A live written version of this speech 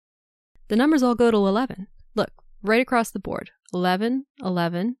the numbers all go to 11. Look, right across the board. 11,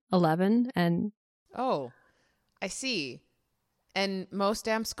 11, 11, and... Oh, I see. And most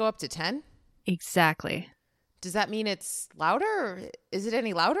amps go up to 10? Exactly. Does that mean it's louder? Or is it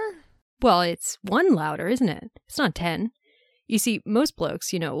any louder? Well, it's 1 louder, isn't it? It's not 10. You see, most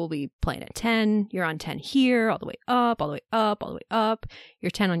blokes, will be playing at 10. You're on 10 here, all the way up, all the way up, all the way up.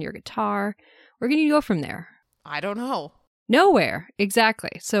 You're 10 on your guitar. Where can you go from there? I don't know. Nowhere.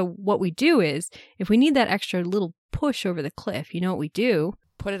 Exactly. So what we do is, if we need that extra little push over the cliff, you know what we do?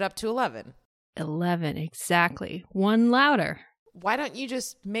 Put it up to 11. 11, exactly. 1 louder. Why don't you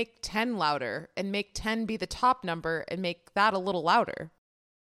just make 10 louder and make 10 be the top number and make that a little louder?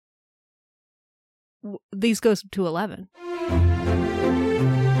 These goes to 11.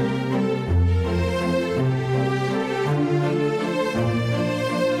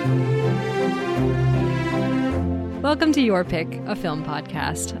 Welcome to Your Pick, a film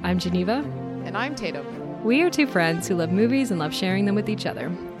podcast. I'm Geneva. And I'm Tatum. We are two friends who love movies and love sharing them with each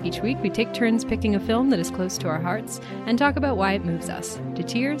other. Each week we take turns picking a film that is close to our hearts and talk about why it moves us, to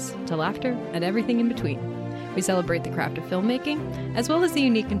tears, to laughter, and everything in between. We celebrate the craft of filmmaking, as well as the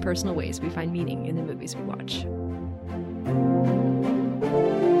unique and personal ways we find meaning in the movies we watch.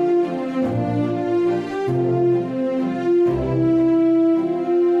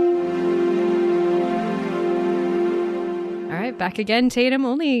 All right, back again, Tatum.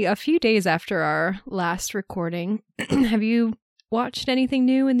 Only a few days after our last recording. Have you watched anything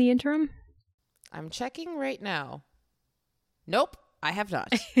new in the interim? I'm checking right now. Nope. I have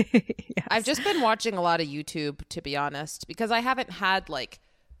not. Yes. I've just been watching a lot of YouTube, to be honest, because I haven't had like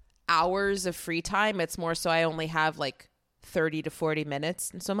hours of free time. It's more so I only have like 30 to 40 minutes.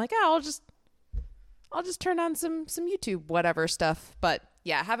 And so I'm like, I'll just turn on some YouTube, whatever stuff. But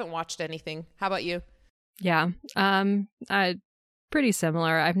yeah, I haven't watched anything. How about you? Yeah. Pretty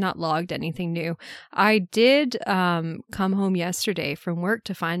similar. I've not logged anything new. I did come home yesterday from work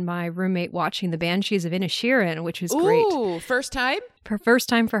to find my roommate watching The Banshees of Inisherin, which was great. Ooh, first time? First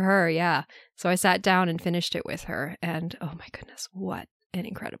time for her, yeah. So I sat down and finished it with her, and oh my goodness, what an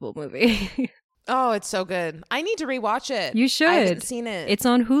incredible movie. Oh, it's so good. I need to rewatch it. You should. I haven't seen it. It's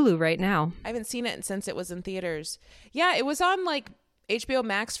on Hulu right now. I haven't seen it since it was in theaters. Yeah, it was on like HBO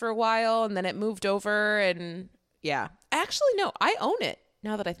Max for a while, and then it moved over, and yeah. Actually, no, I own it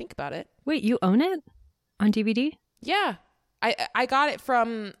now that I think about it. Wait, you own it on DVD? Yeah. I got it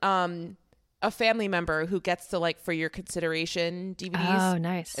from a family member who gets to like for your consideration DVDs. Oh,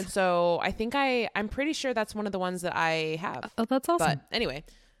 nice. And so I think I'm pretty sure that's one of the ones that I have. Oh, that's awesome. But anyway,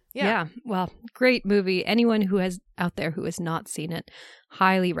 yeah. Well, great movie. Anyone who has out there who has not seen it,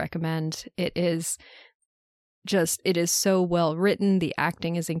 highly recommend. It is so well written. The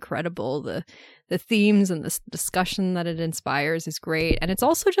acting is incredible. The themes and the discussion that it inspires is great. And it's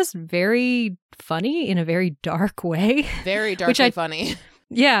also just very funny in a very dark way. Very darkly funny.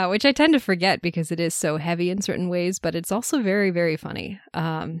 Yeah, which I tend to forget because it is so heavy in certain ways, but it's also very, very funny.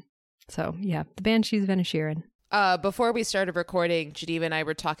 So yeah, The Banshees of Inisherin. Before we started recording, Geneva and I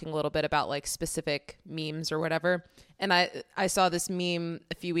were talking a little bit about like specific memes or whatever. And I saw this meme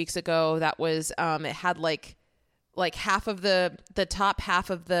a few weeks ago that was, it had like half of the top half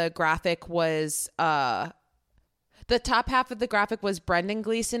of the graphic was Brendan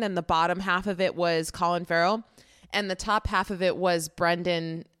Gleeson, and the bottom half of it was Colin Farrell, and the top half of it was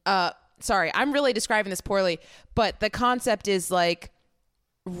Brendan. Sorry, I'm really describing this poorly, but the concept is like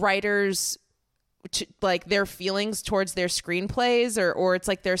writers, like their feelings towards their screenplays, or it's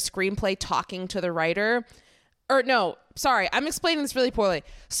like their screenplay talking to the writer. Or no, sorry, I'm explaining this really poorly.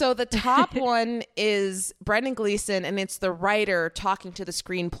 So the top one is Brendan Gleeson, and it's the writer talking to the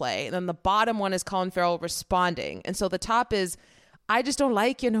screenplay. And then the bottom one is Colin Farrell responding. And so the top is, I just don't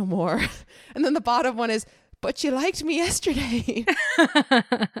like you no more. And then the bottom one is, but you liked me yesterday.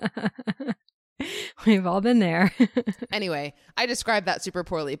 We've all been there. Anyway, I described that super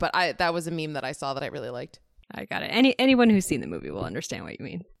poorly, but that was a meme that I saw that I really liked. I got it. Anyone who's seen the movie will understand what you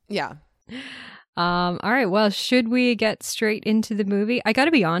mean. Yeah. All right. Well, should we get straight into the movie? I got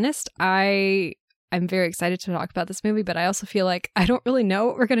to be honest. I'm very excited to talk about this movie, but I also feel like I don't really know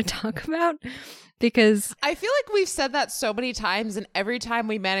what we're going to talk about because I feel like we've said that so many times, and every time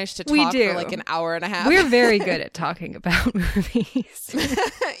we manage to talk for like an hour and a half. We're very good at talking about movies.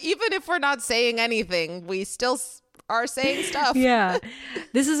 Even if we're not saying anything, we still are saying stuff. Yeah.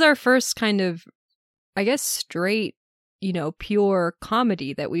 This is our first kind of, I guess, straight, pure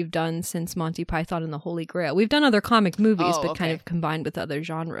comedy that we've done since Monty Python and the Holy Grail. We've done other comic movies, but kind of combined with other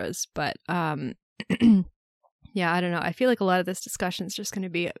genres. But yeah, I don't know. I feel like a lot of this discussion is just going to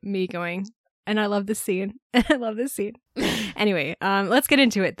be me going, And I love this scene. I love this scene. Anyway, let's get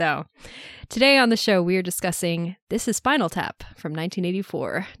into it, though. Today on the show, we are discussing This Is Spinal Tap from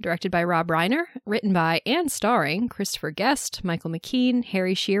 1984, directed by Rob Reiner, written by and starring Christopher Guest, Michael McKean,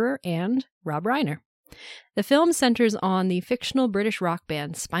 Harry Shearer, and Rob Reiner. The film centers on the fictional British rock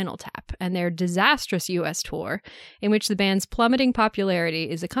band Spinal Tap and their disastrous U.S. tour, in which the band's plummeting popularity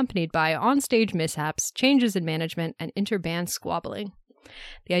is accompanied by onstage mishaps, changes in management, and inter-band squabbling.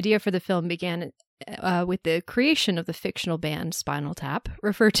 The idea for the film began with the creation of the fictional band Spinal Tap,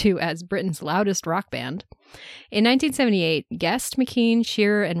 referred to as Britain's loudest rock band. In 1978, Guest, McKean,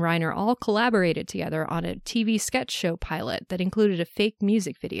 Shearer, and Reiner all collaborated together on a TV sketch show pilot that included a fake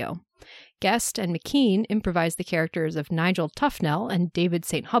music video. Guest and McKean improvised the characters of Nigel Tufnell and David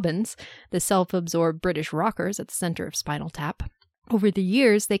St. Hubbins, the self-absorbed British rockers at the center of Spinal Tap. Over the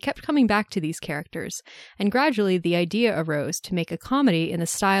years, they kept coming back to these characters, and gradually the idea arose to make a comedy in the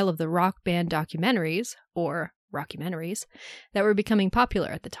style of the rock band documentaries, or rockumentaries, that were becoming popular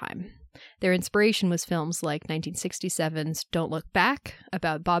at the time. Their inspiration was films like 1967's Don't Look Back,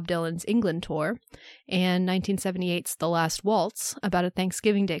 about Bob Dylan's England tour, and 1978's The Last Waltz, about a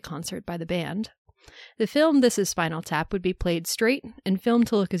Thanksgiving Day concert by the band. The film This Is Spinal Tap would be played straight and filmed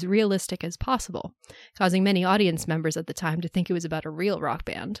to look as realistic as possible, causing many audience members at the time to think it was about a real rock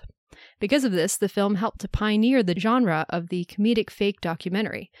band. Because of this, the film helped to pioneer the genre of the comedic fake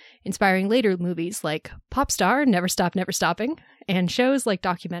documentary, inspiring later movies like Popstar, Never Stop, Never Stopping, and shows like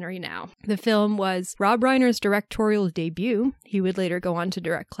Documentary Now. The film was Rob Reiner's directorial debut. He would later go on to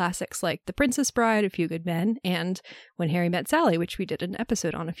direct classics like The Princess Bride, A Few Good Men, and When Harry Met Sally, which we did an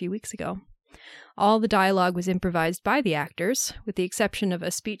episode on a few weeks ago. All the dialogue was improvised by the actors, with the exception of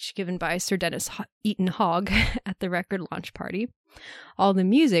a speech given by Sir Dennis Eaton Hogg at the record launch party. All the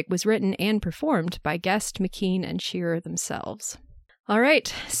music was written and performed by Guest, McKean, and Shearer themselves. All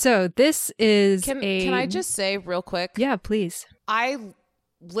right, so this is Can I just say real quick? Yeah, please. I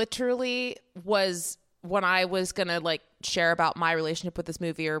literally was, when I was going to share about my relationship with this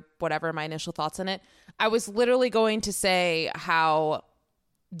movie or whatever, my initial thoughts on it, I was literally going to say how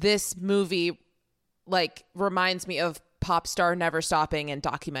this movie reminds me of Popstar, Never Stopping, and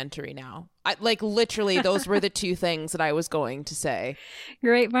Documentary Now. Literally those were the two things that I was going to say.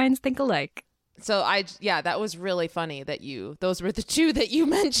 Great minds think alike. So that was really funny that those were the two that you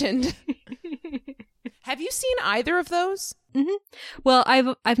mentioned. Have you seen either of those? Mm-hmm. Well,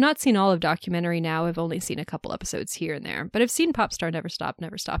 I've not seen all of Documentary Now. I've only seen a couple episodes here and there, but I've seen Popstar, Never Stop,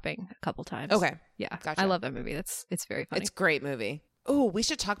 Never Stopping a couple times. Okay. Yeah. Gotcha. I love that movie. It's very funny. It's a great movie. Oh, we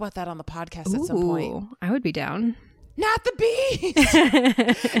should talk about that on the podcast at some point. I would be down. Not the Beast!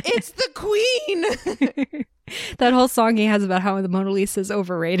 It's the Queen! That whole song he has about how the Mona Lisa is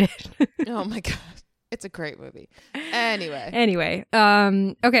overrated. Oh my God. It's a great movie. Anyway.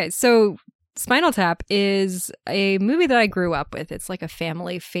 Okay, so Spinal Tap is a movie that I grew up with. It's like a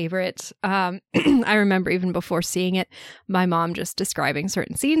family favorite. I remember even before seeing it, my mom just describing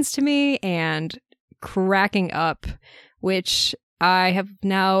certain scenes to me and cracking up, which I have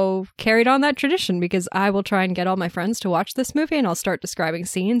now carried on that tradition because I will try and get all my friends to watch this movie and I'll start describing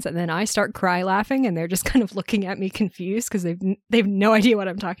scenes and then I start cry laughing and they're just kind of looking at me confused because they've no idea what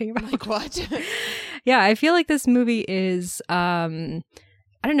I'm talking about. Like what? Yeah, I feel like this movie is, I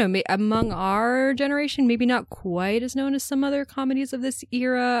don't know, among our generation, maybe not quite as known as some other comedies of this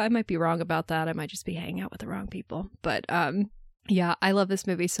era. I might be wrong about that. I might just be hanging out with the wrong people. But yeah, I love this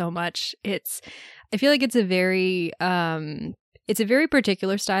movie so much. I feel like it's a very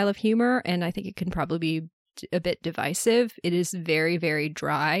particular style of humor, and I think it can probably be a bit divisive. It is very, very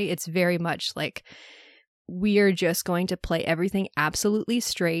dry. It's very much like we are just going to play everything absolutely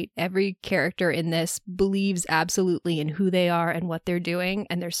straight. Every character in this believes absolutely in who they are and what they're doing,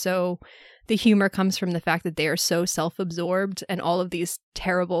 and the humor comes from the fact that they are so self-absorbed and all of these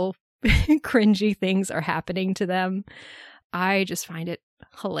terrible, cringy things are happening to them. I just find it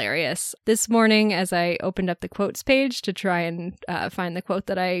hilarious. This morning, as I opened up the quotes page to try and find the quote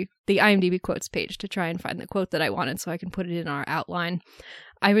the IMDb quotes page to try and find the quote that I wanted so I can put it in our outline,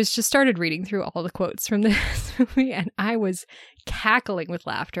 I was just started reading through all the quotes from this movie and I was cackling with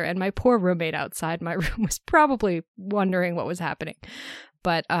laughter, and my poor roommate outside my room was probably wondering what was happening.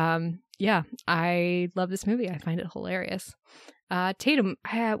 But yeah, I love this movie. I find it hilarious. Tatum,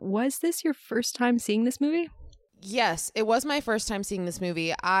 was this your first time seeing this movie? Yes, it was my first time seeing this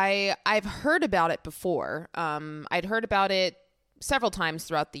movie. I've heard about it before. I'd heard about it several times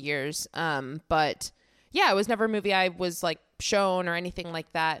throughout the years. But yeah, it was never a movie I was shown or anything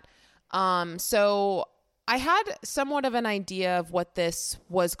like that. So I had somewhat of an idea of what this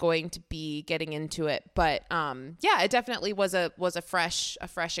was going to be getting into it, but yeah, it definitely was a fresh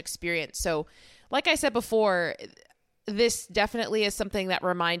experience. So, like I said before, this definitely is something that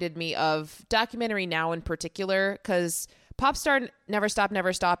reminded me of Documentary Now in particular, because Popstar Never Stop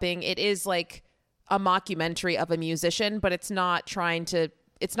Never Stopping, it is like a mockumentary of a musician, but it's not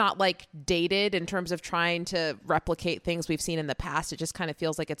like dated in terms of trying to replicate things we've seen in the past. It just kind of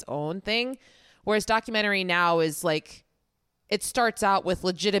feels like its own thing. Whereas Documentary Now is like, it starts out with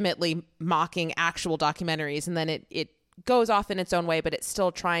legitimately mocking actual documentaries, and then it goes off in its own way, but it's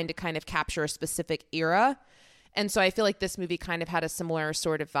still trying to kind of capture a specific era. And so I feel like this movie kind of had a similar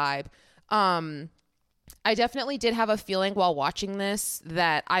sort of vibe. I definitely did have a feeling while watching this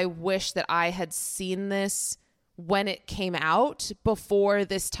that I wish that I had seen this when it came out, before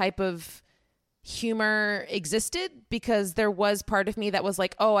this type of humor existed, because there was part of me that was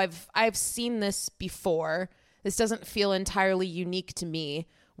like, oh, I've seen this before. This doesn't feel entirely unique to me.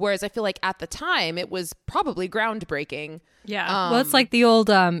 Whereas I feel like at the time it was probably groundbreaking. Yeah. Well, it's like the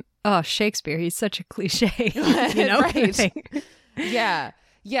old Shakespeare. He's such a cliche, right? Yeah.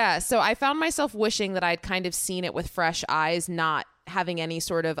 Yeah. So I found myself wishing that I'd kind of seen it with fresh eyes, not having any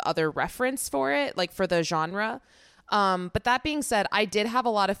sort of other reference for it, like for the genre. But that being said, I did have a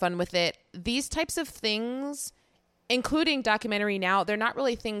lot of fun with it. These types of things, including Documentary Now, they're not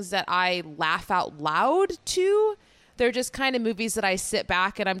really things that I laugh out loud to. They're just kind of movies that I sit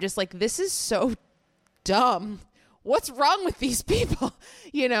back and I'm just like, this is so dumb. What's wrong with these people?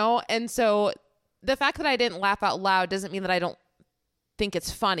 And so the fact that I didn't laugh out loud doesn't mean that I don't think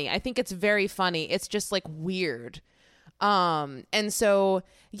it's funny. I think it's very funny. It's just like weird. And so,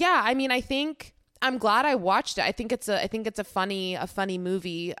 yeah, I mean, I think I'm glad I watched it. I think it's a funny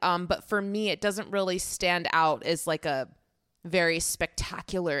movie. But for me, it doesn't really stand out as like a very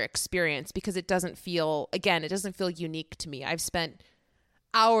spectacular experience, because it doesn't feel unique to me. I've spent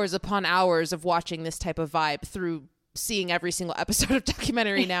hours upon hours of watching this type of vibe through seeing every single episode of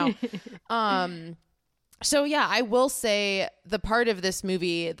Documentary Now. So yeah, I will say the part of this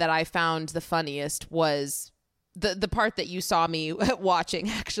movie that I found the funniest was the part that you saw me watching,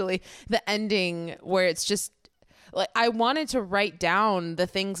 actually, the ending, where it's just like, I wanted to write down the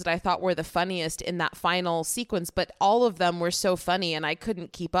things that I thought were the funniest in that final sequence, but all of them were so funny and I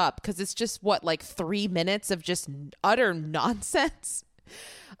couldn't keep up, because it's just like 3 minutes of just utter nonsense.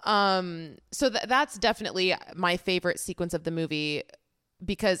 So that's definitely my favorite sequence of the movie,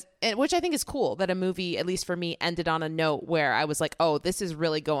 because, which I think is cool that a movie, at least for me, ended on a note where I was like, oh, this is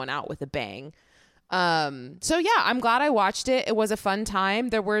really going out with a bang. So yeah, I'm glad I watched it. It was a fun time.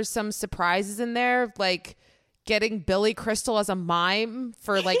 There were some surprises in there, like getting Billy Crystal as a mime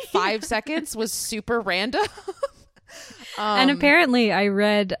for like 5 seconds was super random. And apparently I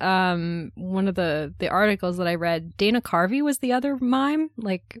read one of the articles that I read, Dana Carvey was the other mime,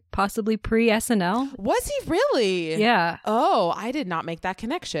 like possibly pre-SNL. Was he really? Yeah. Oh, I did not make that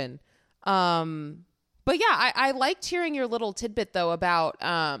connection. But yeah, I liked hearing your little tidbit though about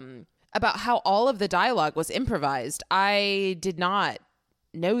how all of the dialogue was improvised. I did not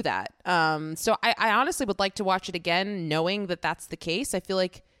know that. So I honestly would like to watch it again, knowing that that's the case. I feel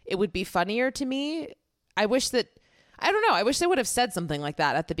like it would be funnier to me. I wish they would have said something like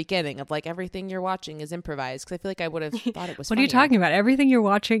that at the beginning, of like, everything you're watching is improvised, because I feel like I would have thought it was What funnier. are you talking about? Everything you're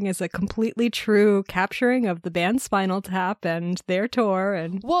watching is a completely true capturing of the band Spinal Tap and their tour.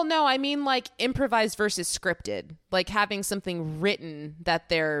 And well, no, I mean like improvised versus scripted, like having something written that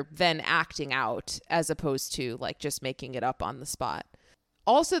they're then acting out, as opposed to like just making it up on the spot.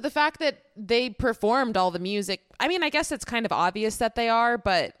 Also, the fact that they performed all the music, I mean, I guess it's kind of obvious that they are,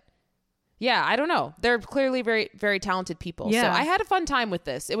 but yeah, I don't know. They're clearly very, very talented people. Yeah. So I had a fun time with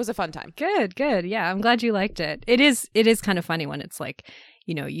this. It was a fun time. Good. Yeah, I'm glad you liked it. It is kind of funny when it's like,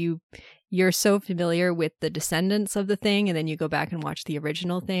 you're so familiar with the descendants of the thing, and then you go back and watch the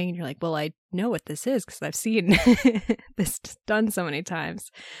original thing, and you're like, well, I know what this is because I've seen this done so many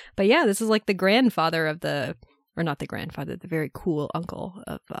times. But yeah, this is like the grandfather of the very cool uncle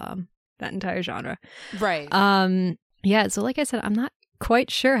of that entire genre. Right. Yeah, so like I said, I'm not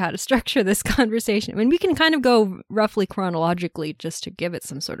quite sure how to structure this conversation. I mean, we can kind of go roughly chronologically just to give it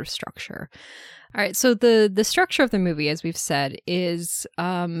some sort of structure. All right, so the structure of the movie, as we've said, is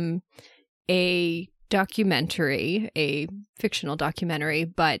a documentary, a fictional documentary,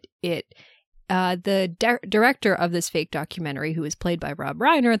 but the director of this fake documentary, who is played by Rob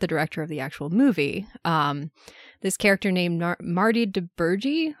Reiner, the director of the actual movie, this character named Marty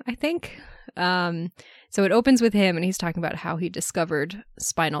DeBurgi, I think. So it opens with him, and he's talking about how he discovered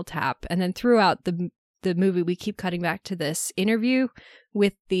Spinal Tap, and then throughout the the movie, we keep cutting back to this interview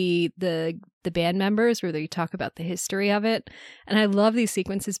with the band members where they talk about the history of it. And I love these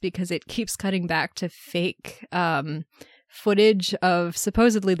sequences because it keeps cutting back to fake footage of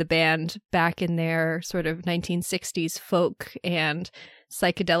supposedly the band back in their sort of 1960s folk and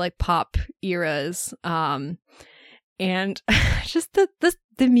psychedelic pop eras. And just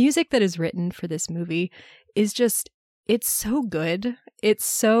the music that is written for this movie is just, it's so good. It's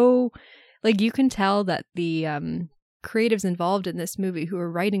so, like, you can tell that the creatives involved in this movie who are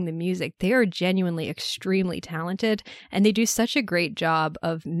writing the music, they are genuinely extremely talented, and they do such a great job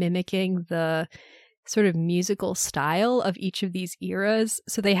of mimicking the sort of musical style of each of these eras.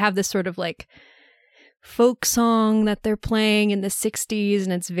 So they have this sort of like folk song that they're playing in the 60s,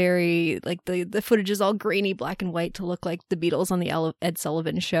 and it's very like the footage is all grainy black and white to look like the Beatles on the Ed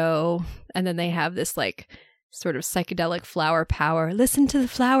Sullivan Show. And then they have this like sort of psychedelic flower power, listen to the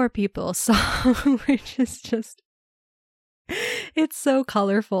flower people song, which is just, it's so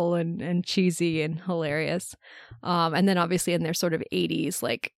colorful and cheesy and hilarious. And then obviously in their sort of 80s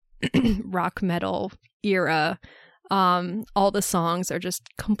like rock metal era, all the songs are just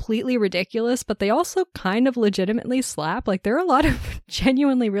completely ridiculous, but they also kind of legitimately slap. Like, there are a lot of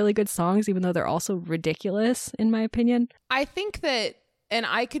genuinely really good songs, even though they're also ridiculous, in my opinion. I think that, and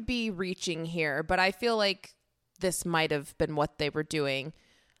I could be reaching here, but I feel like this might have been what they were doing,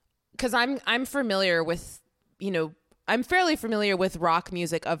 because I'm familiar with, I'm fairly familiar with rock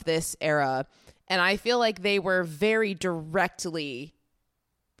music of this era, and I feel like they were very directly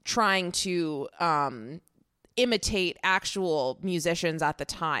trying to imitate actual musicians at the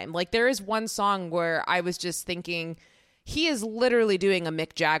time. Like, there is one song where I was just thinking, he is literally doing a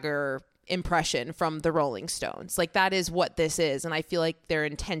Mick Jagger impression from the Rolling Stones. Like, that is what this is, and I feel like they're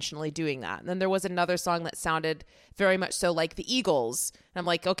intentionally doing that. And then there was another song that sounded very much so like the Eagles, and I'm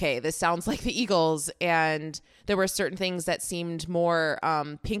like, okay, this sounds like the Eagles. And there were certain things that seemed more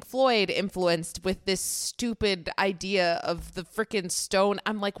Pink Floyd influenced with this stupid idea of the freaking stone.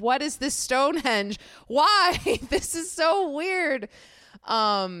 I'm like, what is this Stonehenge? Why? This is so weird.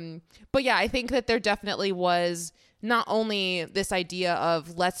 But yeah, I think that there definitely was not only this idea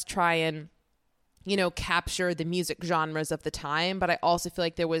of let's try and, capture the music genres of the time, but I also feel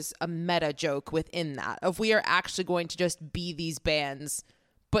like there was a meta joke within that of we are actually going to just be these bands,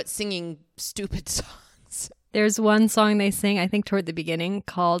 but singing stupid songs. There's one song they sing, I think toward the beginning,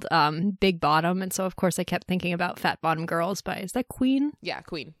 called Big Bottom. And so, of course, I kept thinking about Fat Bottom Girls by, is that Queen? Yeah,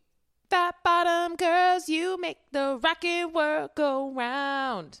 Queen. Fat bottom girls, you make the rockin' world go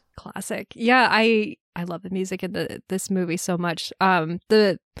round. Classic. Yeah, I love the music in this movie so much.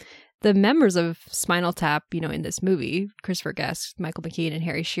 The members of Spinal Tap, in this movie, Christopher Guest, Michael McKean, and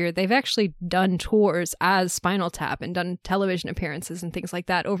Harry Shearer, they've actually done tours as Spinal Tap and done television appearances and things like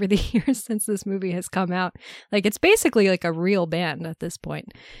that over the years since this movie has come out. Like, it's basically like a real band at this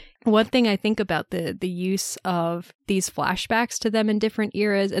point. One thing I think about the use of these flashbacks to them in different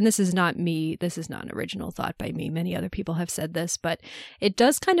eras, and this is not me, this is not an original thought by me, many other people have said this, but it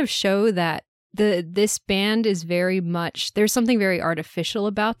does kind of show that this band is very much, there's something very artificial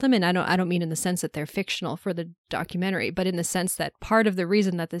about them, and I don't mean in the sense that they're fictional for the documentary, but in the sense that part of the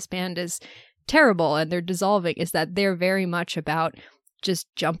reason that this band is terrible and they're dissolving is that they're very much about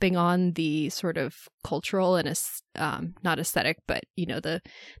just jumping on the sort of cultural and not aesthetic, but the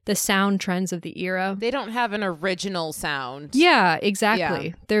sound trends of the era. They don't have an original sound. Yeah, exactly.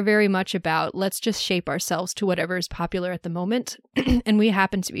 Yeah. They're very much about, let's just shape ourselves to whatever is popular at the moment. And we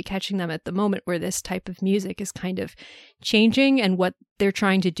happen to be catching them at the moment where this type of music is kind of changing, and what they're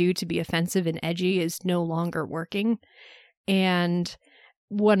trying to do to be offensive and edgy is no longer working. And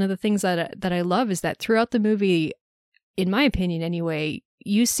one of the things that I love is that throughout the movie, in my opinion anyway,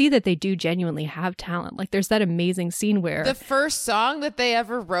 you see that they do genuinely have talent. Like, there's that amazing scene where the first song that they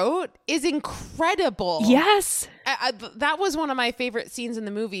ever wrote is incredible. Yes. That was one of my favorite scenes in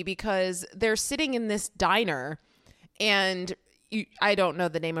the movie, because they're sitting in this diner, and I don't know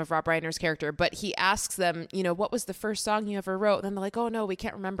the name of Rob Reiner's character, but he asks them, what was the first song you ever wrote? And then they're like, oh no, we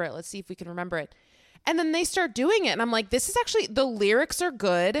can't remember it. Let's see if we can remember it. And then they start doing it. And I'm like, this is actually, the lyrics are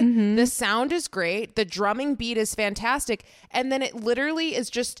good. Mm-hmm. The sound is great. The drumming beat is fantastic. And then it literally is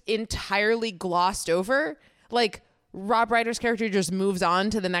just entirely glossed over. Like, Rob Reiner's character just moves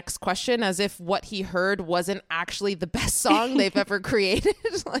on to the next question as if what he heard wasn't actually the best song they've ever created.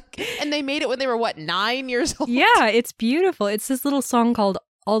 And they made it when they were, 9 years old? Yeah, it's beautiful. It's this little song called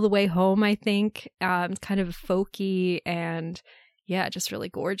All the Way Home, I think. It's kind of folky and, yeah, just really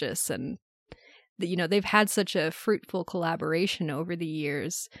gorgeous. And they've had such a fruitful collaboration over the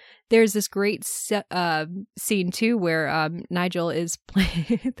years. There's this great scene too where Nigel is playing,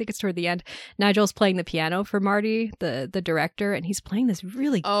 I think it's toward the end, Nigel's playing the piano for Marty, the director, and he's playing this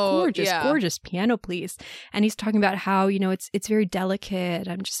really gorgeous piano piece. And he's talking about how, it's very delicate.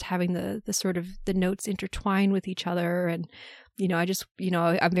 I'm just having the sort of the notes intertwine with each other. And,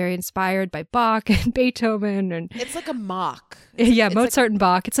 I'm very inspired by Bach and Beethoven. And it's like a mock. It's Mozart and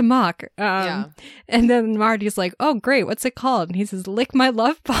Bach. It's a mock. And then Marty's like, oh, great. What's it called? And he says, Lick My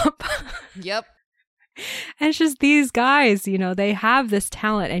Love Pump. Yep. And it's just these guys, they have this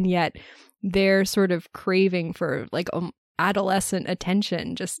talent, and yet they're sort of craving for like adolescent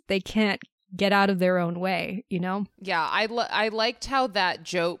attention. Just they can't get out of their own way, Yeah, I liked how that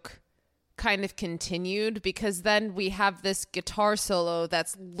joke kind of continued, because then we have this guitar solo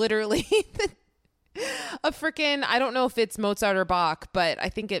that's literally a freaking, I don't know if it's Mozart or Bach, but I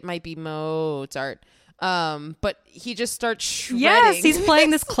think it might be Mozart. But he just starts shredding. Yes, he's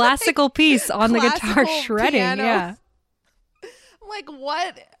playing this classical piece on the guitar, shredding. Piano. Yeah. Like,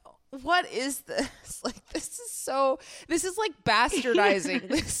 what is this? Like, this is like bastardizing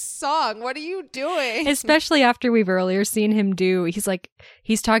this song. What are you doing? Especially after we've earlier seen him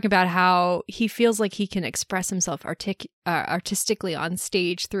he's talking about how he feels like he can express himself artistically on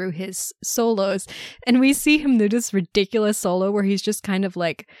stage through his solos. And we see him do this ridiculous solo where he's just kind of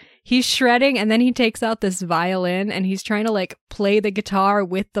like, he's shredding, and then he takes out this violin and he's trying to like play the guitar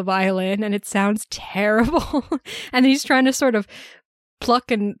with the violin, and it sounds terrible. And he's trying to sort of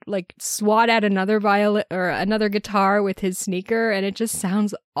pluck and like swat at another violin or another guitar with his sneaker, and it just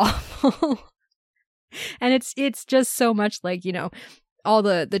sounds awful. And it's just so much like, all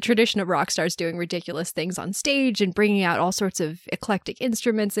the tradition of rock stars doing ridiculous things on stage and bringing out all sorts of eclectic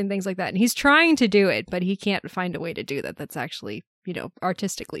instruments and things like that. And he's trying to do it, but he can't find a way to do that that's actually,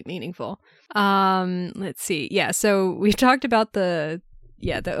 artistically meaningful. Let's see. Yeah, so we've talked about the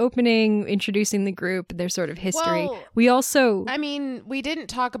opening, introducing the group, their sort of history. Well, we didn't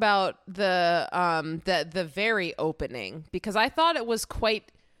talk about the very opening, because I thought it was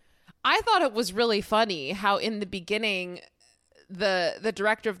really funny how in the beginning the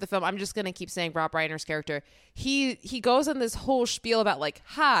director of the film, I'm just going to keep saying Rob Reiner's character, he goes on this whole spiel about like,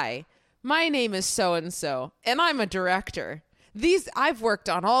 hi, my name is so-and-so, and I'm a director. I've worked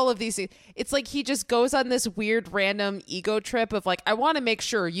on all of these. It's like he just goes on this weird random ego trip of like, I want to make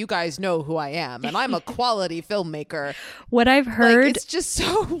sure you guys know who I am, and I'm a quality filmmaker. What I've heard, like, it's just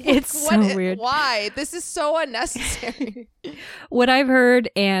so weird. Why? This is so unnecessary. What I've heard,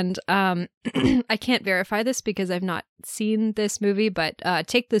 and I can't verify this because I've not seen this movie, but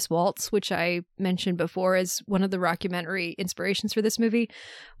Take This Waltz, which I mentioned before as one of the rockumentary inspirations for this movie,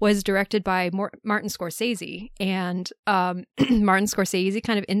 was directed by Martin Scorsese, and Martin Scorsese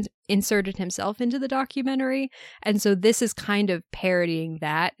kind of inserted himself into the documentary, and so this is kind of parodying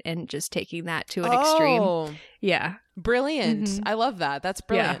that and just taking that to an extreme. Yeah, brilliant. Mm-hmm. I love that. That's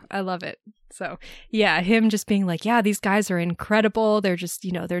brilliant. Yeah, I love it. So yeah, him just being like, yeah, these guys are incredible. They're just,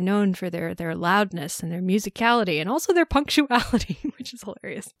 they're known for their loudness and their musicality and also their punctuality, which is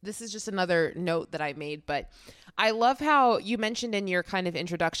hilarious. This is just another note that I made, but I love how you mentioned in your kind of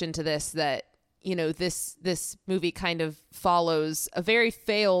introduction to this that, this movie kind of follows a very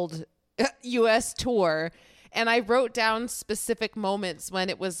failed US tour. And I wrote down specific moments when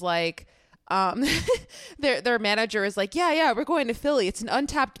it was like, their manager is like, yeah, we're going to Philly. It's an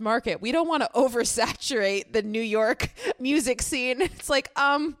untapped market. We don't want to oversaturate the New York music scene. It's like,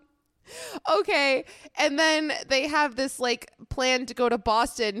 okay. And then they have this like plan to go to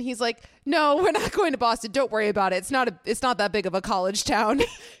Boston. He's like, no, we're not going to Boston. Don't worry about it. It's not that big of a college town.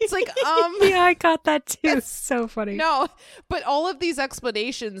 It's like, yeah, I got that too. It's so funny. No, but all of these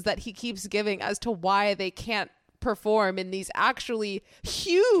explanations that he keeps giving as to why they can't perform in these actually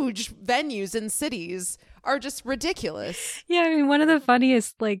huge venues in cities are just ridiculous. Yeah, I mean, one of the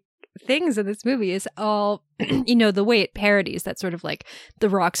funniest like things in this movie is all the way it parodies that sort of like the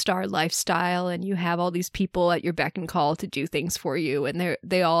rock star lifestyle, and you have all these people at your beck and call to do things for you, and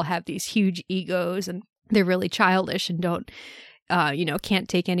they all have these huge egos, and they're really childish and don't can't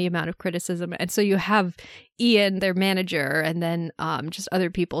take any amount of criticism. And so you have Ian, their manager, and then just other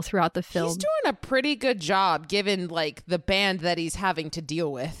people throughout the film. He's doing a pretty good job given like the band that he's having to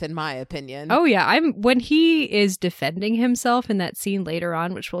deal with, in my opinion. Oh yeah, when he is defending himself in that scene later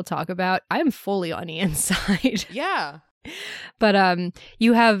on, which we'll talk about, I'm fully on Ian's side. Yeah. But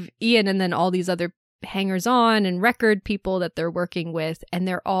you have Ian and then all these other hangers-on and record people that they're working with, and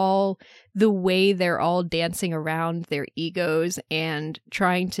they're all dancing around their egos and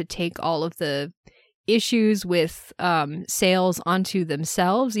trying to take all of the issues with sales onto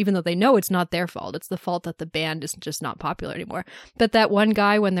themselves, even though they know it's not their fault. It's the fault that the band is just not popular anymore. But that one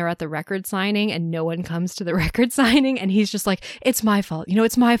guy, when they're at the record signing and no one comes to the record signing, and he's just like, it's my fault.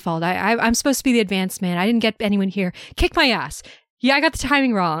 It's my fault. I'm supposed to be the advanced man. I didn't get anyone here. Kick my ass. Yeah, I got the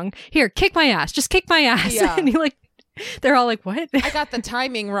timing wrong. Here, kick my ass. Just kick my ass. Yeah. And they're all like, what? I got the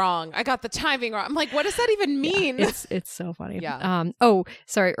timing wrong. I'm like, what does that even mean? Yeah, it's so funny. Yeah.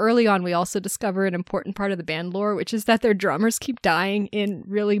 Sorry. Early on, we also discover an important part of the band lore, which is that their drummers keep dying in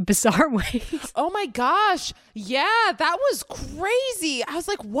really bizarre ways. Oh my gosh. Yeah, that was crazy. I was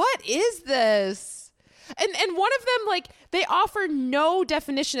like, what is this? And one of them, like, they offer no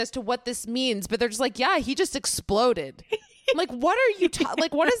definition as to what this means, but they're just like, yeah, he just exploded. I'm like, what are you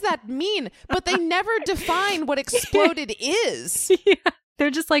like, what does that mean? But they never define what exploded is. Yeah.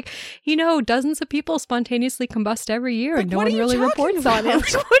 They're just like, dozens of people spontaneously combust every year, and no one really reports on it.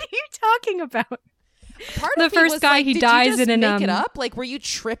 Like, what are you talking about? The first guy, he dies in an make it up. Like, were you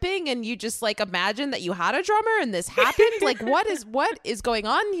tripping and you just like imagine that you had a drummer and this happened? Like, what is going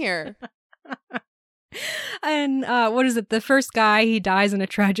on here? And what is it? The first guy, he dies in a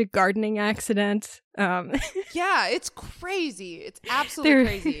tragic gardening accident. Yeah, it's crazy. It's absolutely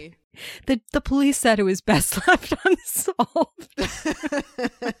crazy. The police said it was best left unsolved.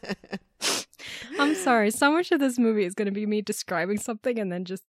 I'm sorry. So much of this movie is going to be me describing something and then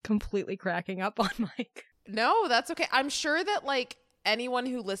just completely cracking up on mic. No, that's okay. I'm sure that like anyone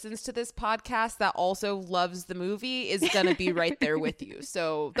who listens to this podcast that also loves the movie is going to be right there with you.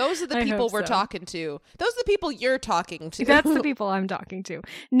 So those are the people we're talking to. Those are the people you're talking to. That's the people I'm talking to.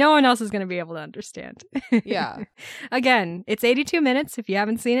 No one else is going to be able to understand. Yeah. Again, it's 82 minutes. If you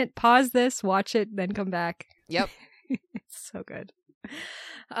haven't seen it, pause this, watch it, then come back. Yep. It's so good.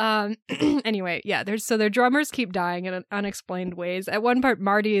 Anyway, yeah, their drummers keep dying in unexplained ways. At one part,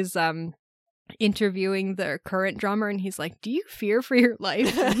 Marty is interviewing their current drummer, and he's like, do you fear for your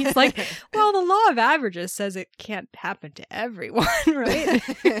life? And he's like, well, the law of averages says it can't happen to everyone, right?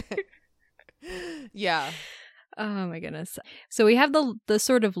 Yeah. Oh my goodness. So we have the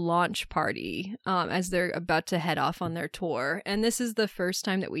sort of launch party as they're about to head off on their tour, and this is the first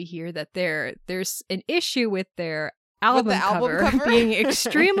time that we hear that there's an issue with their album cover being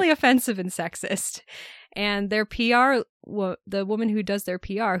extremely offensive and sexist. And their PR, the woman who does their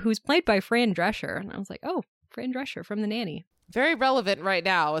PR, who's played by Fran Drescher. And I was like, oh, Fran Drescher from The Nanny. Very relevant right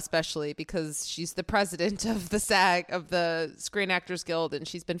now, especially because she's the president of the SAG, of the Screen Actors Guild, and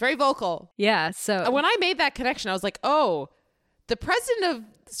she's been very vocal. Yeah, so... When I made that connection, I was like, oh, the president of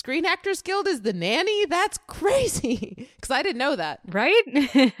Screen Actors Guild is The Nanny? That's crazy. Because I didn't know that.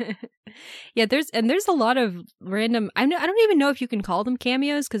 Right? Yeah, there's a lot of random... I don't even know if you can call them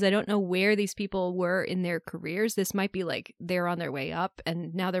cameos, because I don't know where these people were in their careers. This might be like they're on their way up,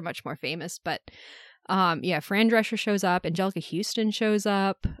 and now they're much more famous. But yeah, Fran Drescher shows up. Angelica Houston shows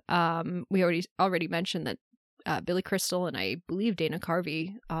up. We already mentioned that Billy Crystal and I believe Dana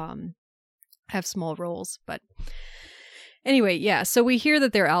Carvey have small roles. But anyway, yeah, so we hear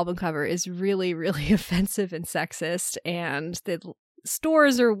that their album cover is really, really offensive and sexist, and the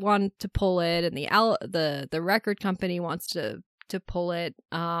stores want to pull it, and the record company wants to pull it.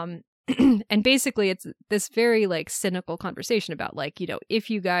 And basically it's this very like cynical conversation about like,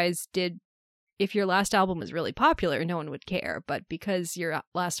 if your last album was really popular, no one would care, but because your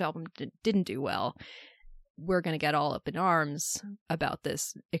last album didn't do well, we're going to get all up in arms about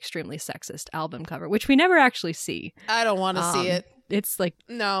this extremely sexist album cover, which we never actually see. I don't want to see it. It's like,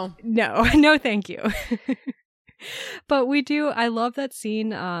 no, thank you. But we do. I love that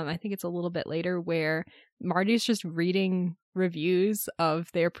scene. I think it's a little bit later where Marty's just reading reviews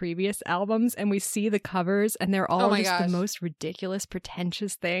of their previous albums, and we see the covers, and they're all the most ridiculous,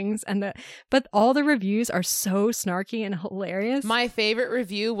 pretentious things. But all the reviews are so snarky and hilarious. My favorite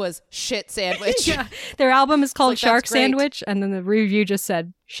review was Shit Sandwich. Yeah. Their album is called Shark Sandwich, and then the review just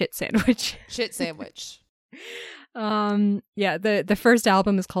said Shit Sandwich. Shit Sandwich. Yeah. The first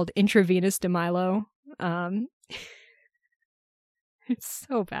album is called Intravenous de Milo. It's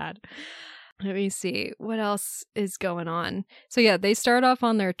so bad. Let me see what else is going on. So yeah, they start off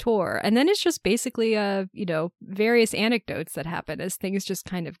on their tour, and then it's just basically various anecdotes that happen as things just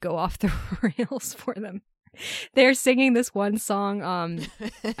kind of go off the rails for them. They're singing this one song,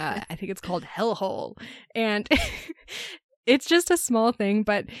 I think it's called Hellhole, and it's just a small thing,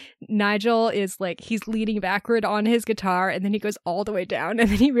 but Nigel is like, he's leaning backward on his guitar, and then he goes all the way down, and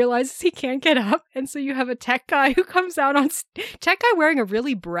then he realizes he can't get up, and so you have a tech guy who comes out tech guy wearing a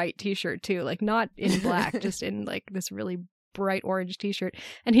really bright t-shirt too, like not in black, just in like this really bright orange t-shirt,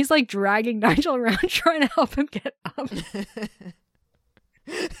 and he's like dragging Nigel around trying to help him get up.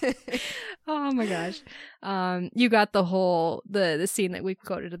 Oh my gosh. You got the whole the scene that we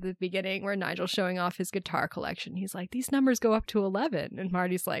quoted at the beginning where Nigel's showing off his guitar collection. He's like, these numbers go up to 11. And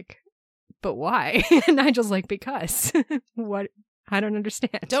Marty's like, but why? And Nigel's like, because. What? I don't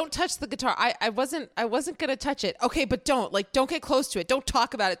understand. Don't touch the guitar. I wasn't gonna touch it. Okay, but don't get close to it. Don't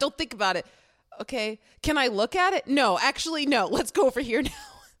talk about it. Don't think about it. Okay. Can I look at it? No, actually, no. Let's go over here now.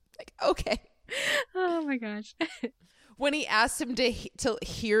 Like, okay. Oh my gosh. When he asked him to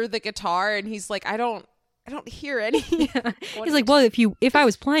hear the guitar, and he's like, I don't hear anything. Yeah. He's like, well, if I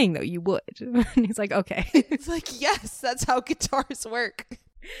was playing though, you would. And he's like, okay. It's like, yes, that's how guitars work.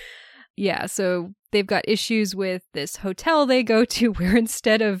 Yeah, so they've got issues with this hotel they go to where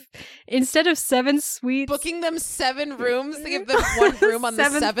instead of 7 suites, booking them 7 rooms, they give them 1 room on the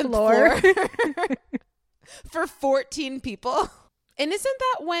 7th floor. For 14 people. And isn't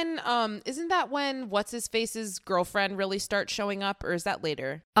that when what's his face's girlfriend really starts showing up, or is that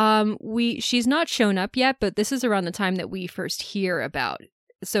later? She's not shown up yet, but this is around the time that we first hear about.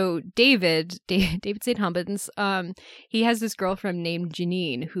 So David St. Humbins, he has this girlfriend named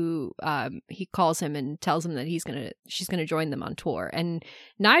Janine who he calls him and tells him that she's gonna join them on tour. And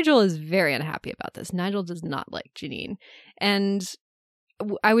Nigel is very unhappy about this. Nigel does not like Janine. And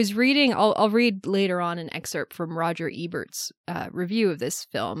I was reading, I'll read later on an excerpt from Roger Ebert's review of this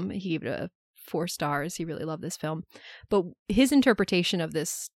film. He gave it 4 stars. He really loved this film. But his interpretation of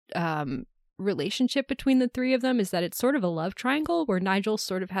this relationship between the 3 of them is that it's sort of a love triangle where Nigel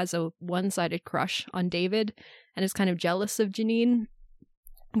sort of has a one-sided crush on David and is kind of jealous of Janine,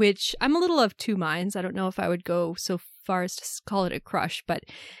 which I'm a little of 2 minds. I don't know if I would go so far as to call it a crush, but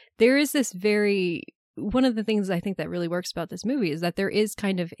there is this one of the things I think that really works about this movie is that there is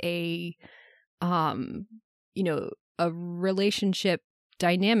kind of a relationship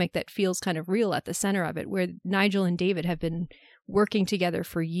dynamic that feels kind of real at the center of it, where Nigel and David have been working together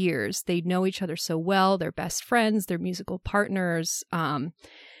for years. They know each other so well. They're best friends. They're musical partners. And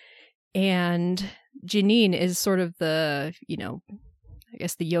Janine is sort of the, I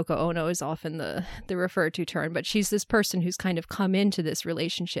guess the Yoko Ono is often the referred to term, but she's this person who's kind of come into this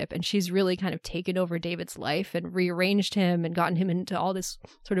relationship, and she's really kind of taken over David's life and rearranged him and gotten him into all this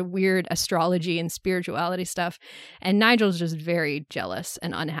sort of weird astrology and spirituality stuff. And Nigel's just very jealous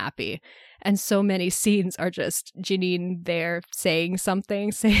and unhappy. And so many scenes are just Janine there saying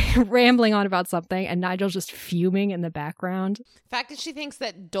something, rambling on about something, and Nigel's just fuming in the background. The fact that she thinks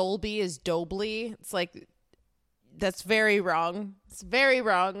that Dolby is Dobley, it's like, that's very wrong. It's very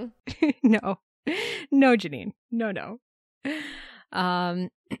wrong. No, Janine. No. Let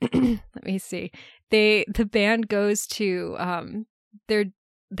me see. The band goes to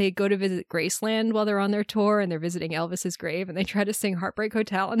they go to visit Graceland while they're on their tour, and they're visiting Elvis's grave, and they try to sing Heartbreak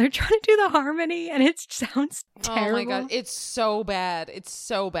Hotel, and they're trying to do the harmony, and it sounds terrible. Oh my God. It's so bad. It's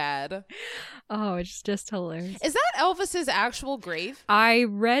so bad. Oh, it's just hilarious. Is that Elvis's actual grave? I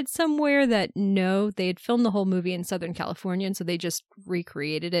read somewhere that no, they had filmed the whole movie in Southern California, and so they just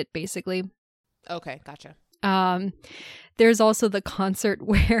recreated it, basically. Okay, gotcha. There's also the concert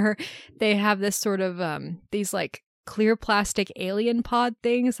where they have this sort of, these like clear plastic alien pod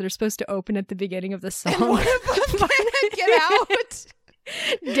things that are supposed to open at the beginning of the song. And one of them can't get out.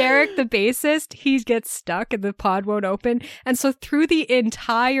 Derek, the bassist, he gets stuck and the pod won't open. And so through the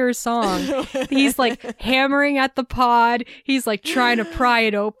entire song, he's like hammering at the pod. He's like trying to pry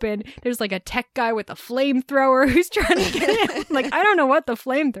it open. There's like a tech guy with a flamethrower who's trying to get it. Like, I don't know what the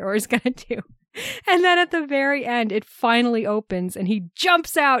flamethrower is going to do. And then at the very end, it finally opens and he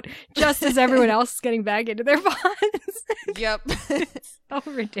jumps out just as everyone else is getting back into their pods. Yep. It's so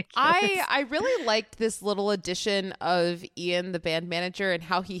ridiculous. I really liked this little addition of Ian, the band manager, and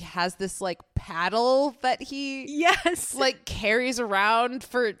how he has this like paddle that he like carries around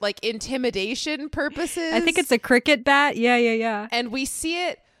for like intimidation purposes. I think it's a cricket bat. Yeah. And we see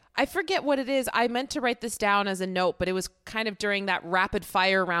it. I forget what it is. I meant to write this down as a note, but it was kind of during that rapid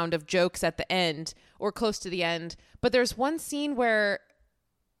fire round of jokes at the end or close to the end. But there's one scene where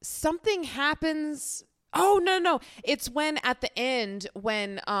something happens. Oh, no. It's when at the end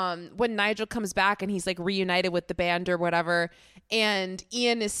when Nigel comes back and he's like reunited with the band or whatever, and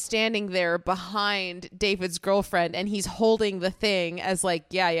Ian is standing there behind David's girlfriend and he's holding the thing as like,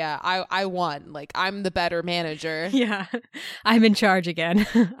 I won. Like, I'm the better manager. Yeah. I'm in charge again.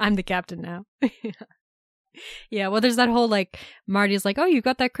 I'm the captain now. Yeah. Well, there's that whole like, Marty's like, oh, you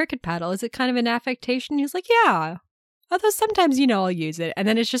got that cricket paddle. Is it kind of an affectation? He's like, yeah. Although sometimes, I'll use it. And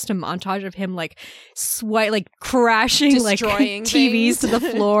then it's just a montage of him like crashing destroying like TVs to the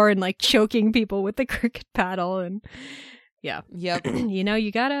floor and like choking people with the cricket paddle. And yeah. Yep.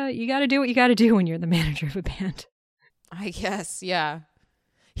 You gotta do what you gotta do when you're the manager of a band. I guess. Yeah.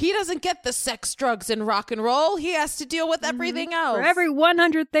 he doesn't get the sex, drugs, and rock and roll. He has to deal with everything else. For every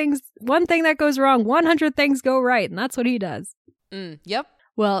 100 things, one thing that goes wrong, 100 things go right. And that's what he does. Yep.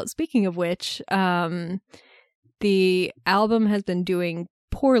 Well, speaking of which, the album has been doing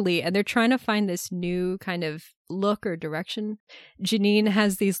poorly, and they're trying to find this new kind of look or direction. Janine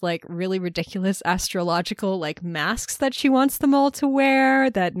has these like really ridiculous astrological like masks that she wants them all to wear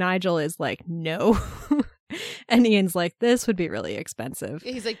that Nigel is like, no. And Ian's like, this would be really expensive.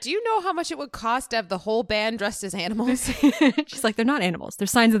 He's like, do you know how much it would cost to have the whole band dressed as animals? She's like, they're not animals. They're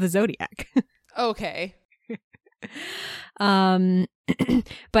signs of the zodiac. Okay.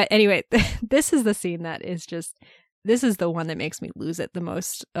 But anyway, this is the scene that is just, this is the one that makes me lose it the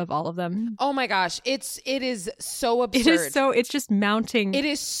most of all of them. Oh my gosh. It is so absurd. It's just mounting. It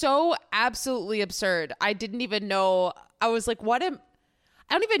is so absolutely absurd. I didn't even know. I was like, I don't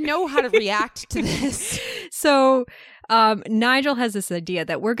even know how to react to this. So Nigel has this idea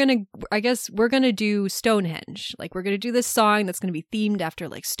that we're going to do Stonehenge. Like, we're going to do this song that's going to be themed after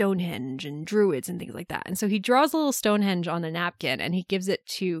like Stonehenge and druids and things like that. And so he draws a little Stonehenge on a napkin and he gives it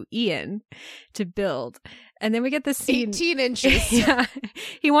to Ian to build. And then we get this scene. 18 inches. Yeah.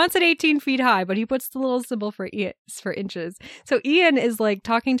 He wants it 18 feet high, but he puts the little symbol for inches. So Ian is like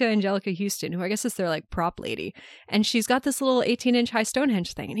talking to Angelica Houston, who I guess is their like prop lady. And she's got this little 18-inch high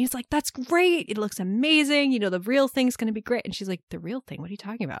Stonehenge thing. And he's like, that's great. It looks amazing. You know, the real thing's going to be great. And she's like, the real thing? What are you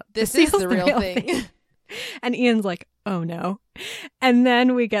talking about? This is the real thing. And Ian's like, oh no. And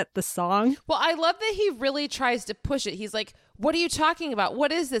then we get the song. Well, I love that he really tries to push it. He's like, what are you talking about?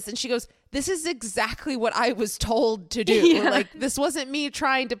 What is this? And she goes, this is exactly what I was told to do. Yeah. Like, this wasn't me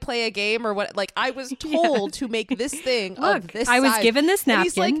trying to play a game or what. Like, I was told to make this thing of this I was size. given this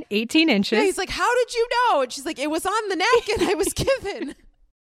napkin, like, 18 inches. Yeah, he's like, how did you know? And she's like, it was on the napkin I was given.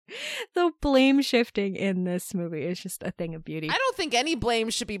 The blame shifting in this movie is just a thing of beauty. I don't think any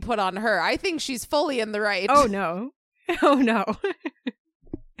blame should be put on her. I think she's fully in the right. Oh, no. Oh, no.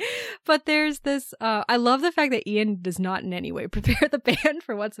 But there's this, I love the fact that Ian does not in any way prepare the band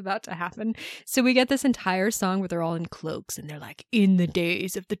for what's about to happen. So we get this entire song where they're all in cloaks and they're like, in the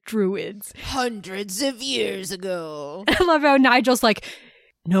days of the druids. Hundreds of years ago. I love how Nigel's like,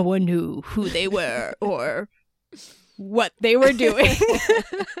 no one knew who they were or what they were doing.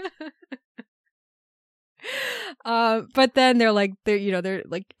 But then they're like,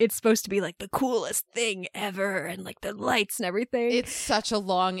 it's supposed to be like the coolest thing ever and like the lights and everything. It's such a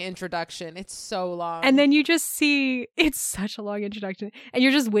long introduction. It's so long. And then you just see, it's such a long introduction and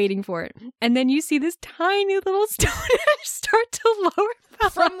you're just waiting for it. And then you see this tiny little Stonehenge start to lower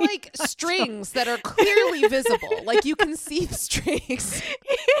from like strings that are clearly visible. Like you can see the strings.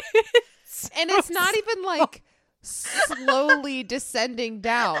 And it's not even like slowly descending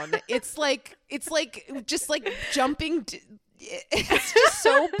down. It's like just like jumping. It's just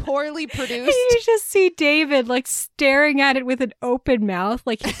so poorly produced. You just see David like staring at it with an open mouth,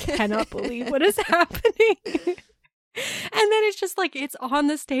 like he cannot believe what is happening. And then it's just like it's on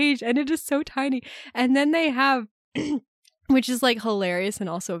the stage and it is so tiny. And then they have which is like hilarious and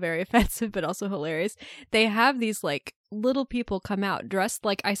also very offensive, but also hilarious. They have these like little people come out dressed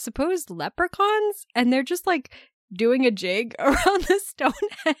like, I suppose, leprechauns, and they're just like doing a jig around the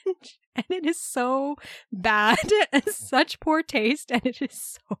Stonehenge, and it is so bad and such poor taste, and it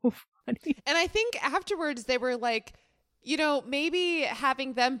is so funny. And I think afterwards they were like, you know, maybe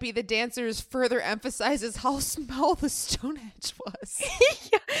having them be the dancers further emphasizes how small the Stonehenge was.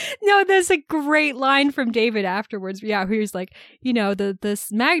 Yeah. No, there's a great line from David afterwards. Yeah, where he's like, you know,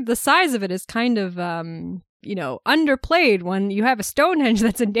 the size of it is kind of you know, underplayed when you have a Stonehenge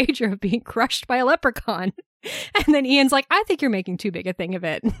that's in danger of being crushed by a leprechaun. And then Ian's like, I think you're making too big a thing of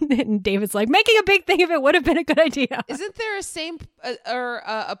it. And David's like, making a big thing of it would have been a good idea. Isn't there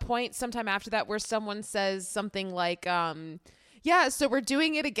a point sometime after that where someone says something like, yeah, so we're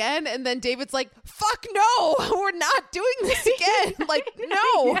doing it again? And then David's like, fuck no, we're not doing this again. Like,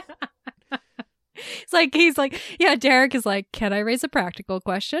 no. Yeah. He's like, yeah, Derek is like, can I raise a practical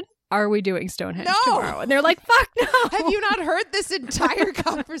question? Are we doing Stonehenge tomorrow? And they're like, fuck no. Have you not heard this entire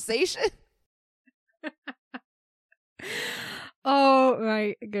conversation? Oh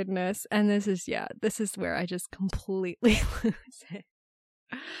my goodness. And this is where I just completely lose it.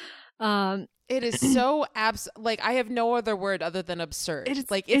 It is so like I have no other word other than absurd.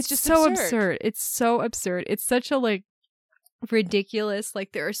 It's just so absurd. It's so absurd. It's such a like ridiculous,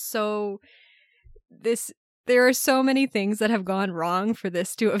 like there are so many things that have gone wrong for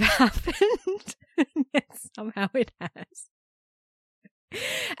this to have happened. And somehow it has.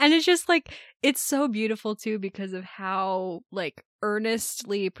 And it's just like, it's so beautiful too because of how like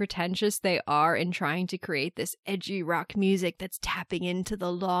earnestly pretentious they are in trying to create this edgy rock music that's tapping into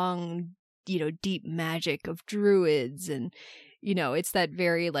the long, deep magic of druids. And, it's that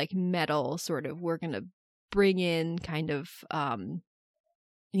very like metal sort of, we're going to bring in kind of,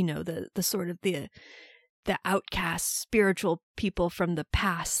 the sort of the outcast spiritual people from the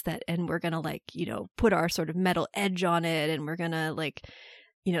past and we're going to like, put our sort of metal edge on it. And we're going to like,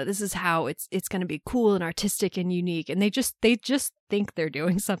 this is how it's going to be cool and artistic and unique. And they just think they're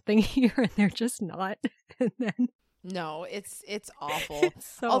doing something here and they're just not. And then no, it's awful. It's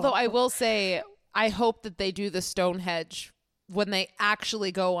so Although awful. I will say, I hope that they do the Stonehenge when they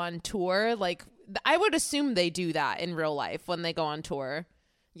actually go on tour. Like, I would assume they do that in real life when they go on tour.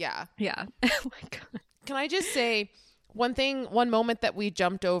 Yeah. Yeah. Oh my God. Can I just say one moment that we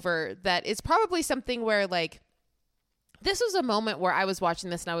jumped over that is probably something where like, this was a moment where I was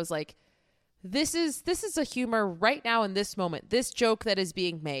watching this and I was like, this is a humor right now in this moment. This joke that is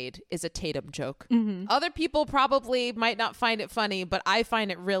being made is a Tatum joke. Mm-hmm. Other people probably might not find it funny, but I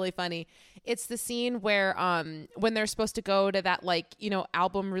find it really funny. It's the scene where when they're supposed to go to that like,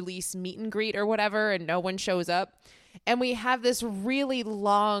 album release meet and greet or whatever and no one shows up. And we have this really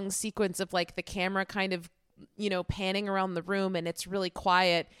long sequence of like the camera kind of, panning around the room and it's really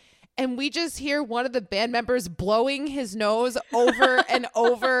quiet. And we just hear one of the band members blowing his nose over and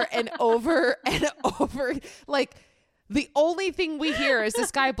over and over and over. Like, the only thing we hear is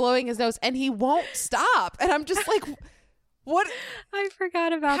this guy blowing his nose and he won't stop. And I'm just like, what? I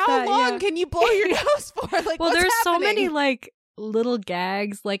forgot about How that. long can you blow your nose for? Like, well, what's there's so happening? many like little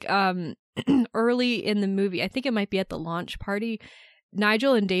gags, like early in the movie. I think it might be at the launch party.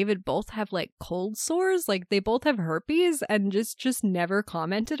 Nigel and David both have like cold sores, like they both have herpes and just never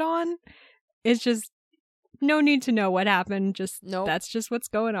commented on. It's just no need to know what happened. Just Nope. That's just what's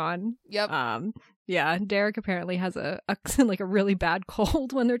going on. Yep. Yeah, Derek apparently has a like a really bad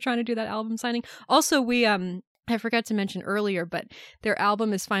cold when they're trying to do that album signing. Also, I forgot to mention earlier, but their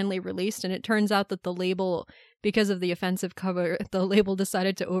album is finally released and it turns out that the label, because of the offensive cover, the label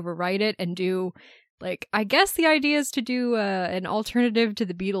decided to overwrite it and do like, I guess the idea is to do an alternative to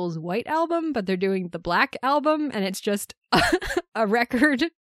the Beatles' White Album, but they're doing the Black Album, and it's just a record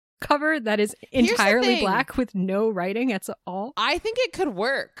cover that is entirely black with no writing at all. I think it could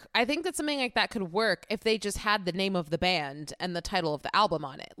work. I think that something like that could work if they just had the name of the band and the title of the album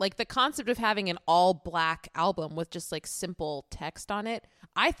on it. Like the concept of having an all black album with just like simple text on it.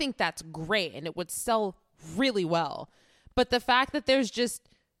 I think that's great and it would sell really well. But the fact that there's just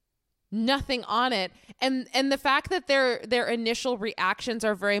nothing on it and the fact that their initial reactions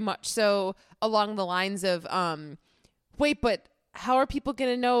are very much so along the lines of wait, but how are people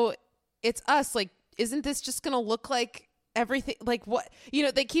gonna know it's us? Like, isn't this just gonna look like everything? Like, what,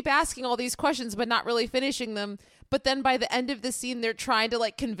 they keep asking all these questions but not really finishing them. But then by the end of the scene they're trying to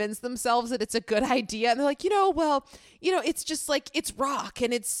like convince themselves that it's a good idea and they're like, it's just like, it's rock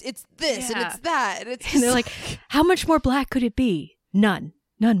and it's this and it's that and it's and they're like, how much more black could it be? None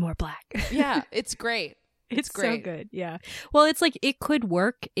more black. Yeah, it's great. It's great. So good. Yeah. Well, it's like it could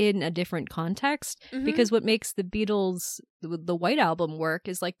work in a different context because what makes the Beatles, the White Album work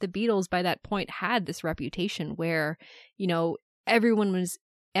is like the Beatles by that point had this reputation where, everyone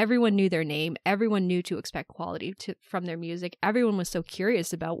knew their name. Everyone knew to expect quality from their music. Everyone was so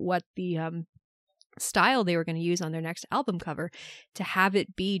curious about what the style they were going to use on their next album cover. To have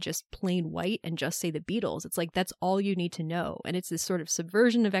it be just plain white and just say the Beatles, it's like that's all you need to know. And it's this sort of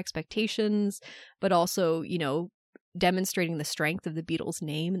subversion of expectations, but also demonstrating the strength of the Beatles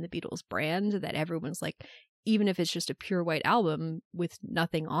name and the Beatles brand, that everyone's like, even if it's just a pure white album with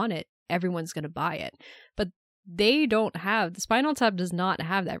nothing on it, everyone's going to buy it. But the Spinal Tap does not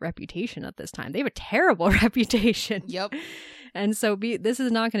have that reputation at this time. They have a terrible reputation. Yep. And so this is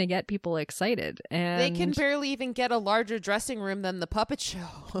not going to get people excited. And they can barely even get a larger dressing room than the puppet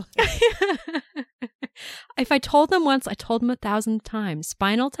show. If I told them once, I told them 1,000 times.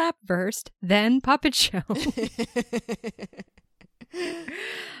 Spinal Tap first, then puppet show.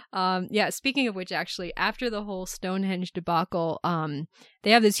 Yeah, speaking of which, actually, after the whole Stonehenge debacle,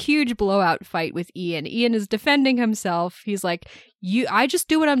 they have this huge blowout fight with Ian. Ian is defending himself. He's like, I just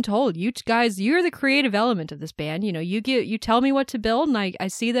do what I'm told. You guys, you're the creative element of this band. You tell me what to build and I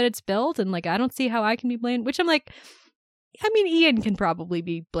see that it's built and like, I don't see how I can be blamed, which I'm like, I mean, Ian can probably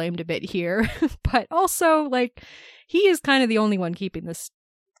be blamed a bit here, but also like he is kind of the only one keeping this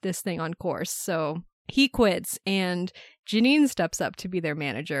thing on course. So he quits, and Janine steps up to be their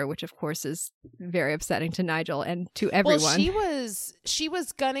manager, which of course is very upsetting to Nigel and to everyone. Well, she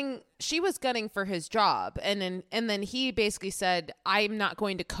was gunning for his job, and then he basically said, "I'm not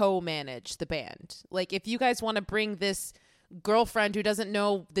going to co-manage the band. Like, if you guys want to bring this girlfriend who doesn't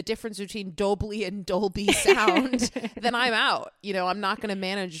know the difference between Dolby and Dolby sound, then I'm out. You know, I'm not going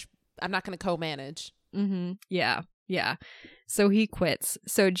to co-manage." Mm-hmm. Yeah. So he quits.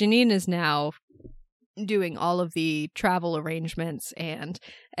 So Janine is now doing all of the travel arrangements, and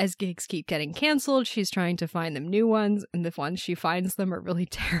as gigs keep getting canceled, she's trying to find them new ones, and the ones she finds them are really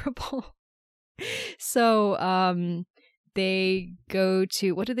terrible. So they go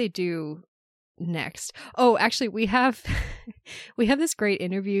to, what do they do next? Oh, actually, we have this great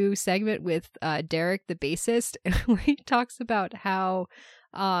interview segment with Derek, the bassist, where he talks about how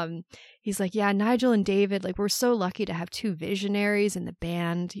he's like, yeah, Nigel and David, like, we're so lucky to have two visionaries in the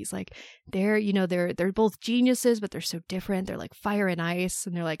band. He's like, they're both geniuses, but they're so different. They're like fire and ice.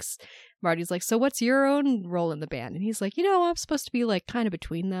 And they're like, Marty's like, so what's your own role in the band? And he's like, I'm supposed to be like kind of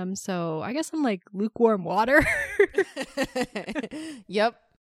between them. So I guess I'm like lukewarm water. Yep.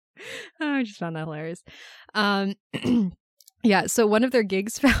 Oh, I just found that hilarious. Yeah, so one of their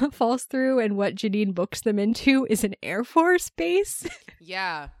gigs falls through, and what Janine books them into is an Air Force base.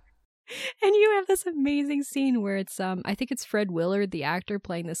 Yeah. And you have this amazing scene where it's I think it's Fred Willard, the actor,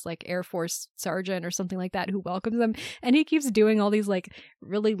 playing this like Air Force sergeant or something like that, who welcomes them, and he keeps doing all these like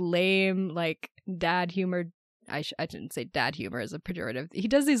really lame like dad humor. I didn't say dad humor as a pejorative. He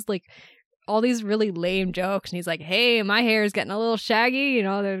does these like all these really lame jokes, and he's like, "Hey, my hair is getting a little shaggy.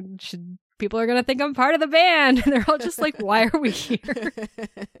 People are gonna think I'm part of the band." And they're all just like, "Why are we here?"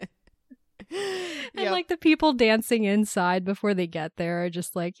 And like the people dancing inside before they get there are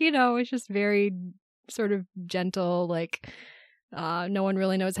just like, it's just very sort of gentle, like no one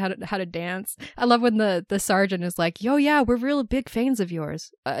really knows how to dance. I love when the sergeant is like, "Yo, yeah, we're real big fans of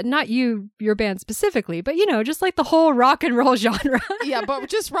yours. Not your band specifically, but just like the whole rock and roll genre." Yeah, but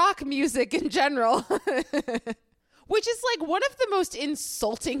just rock music in general. Which is like one of the most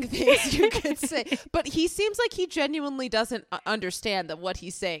insulting things you could say. But he seems like he genuinely doesn't understand that what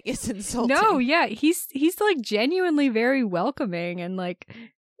he's saying is insulting. No, yeah. He's like genuinely very welcoming, and like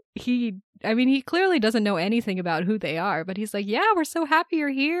he clearly doesn't know anything about who they are, but he's like, "Yeah, we're so happy you're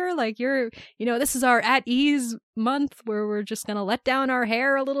here. Like this is our at ease month where we're just going to let down our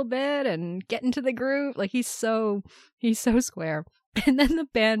hair a little bit and get into the groove." Like he's so square. And then the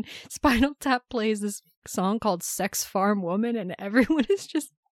band Spinal Tap plays this song called Sex Farm Woman, and everyone is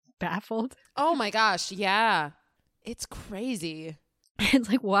just baffled. Oh my gosh, yeah. It's crazy. It's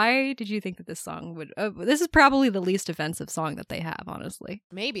like, why did you think that this song would... this is probably the least offensive song that they have, honestly.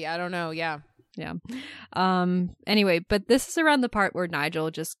 Maybe, I don't know, yeah. Yeah. Anyway, but this is around the part where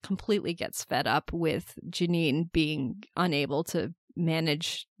Nigel just completely gets fed up with Janine being unable to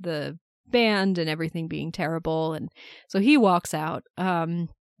manage the band and everything being terrible, and so he walks out.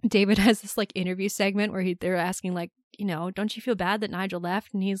 David has this like interview segment where they're asking like, don't you feel bad that Nigel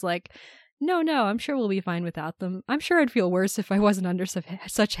left? And he's like, no, I'm sure we'll be fine without them. I'm sure I'd feel worse if I wasn't under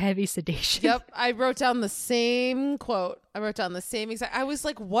such heavy sedation. Yep, I wrote down the same quote. I wrote down the same exact. I was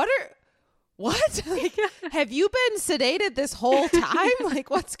like, what? Like, have you been sedated this whole time? Like,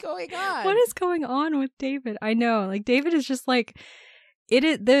 what's going on? What is going on with David? I know, like David is just like,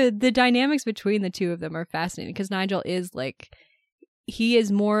 the dynamics between the two of them are fascinating, because Nigel is like, he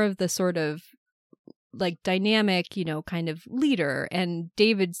is more of the sort of like dynamic, kind of leader, and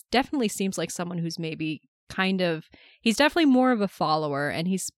David definitely seems like someone who's maybe he's definitely more of a follower, and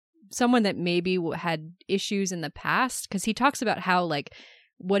he's someone that maybe had issues in the past, because he talks about how like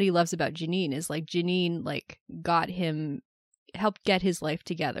what he loves about Janine is like Janine like helped get his life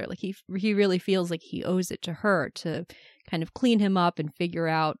together. Like he really feels like he owes it to her to kind of clean him up and figure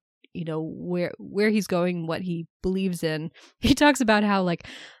out, where he's going, what he believes in. He talks about how like,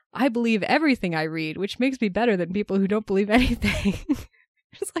 I believe everything I read, which makes me better than people who don't believe anything.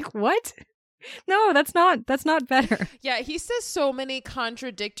 It's like, what? No, that's not better. Yeah, he says so many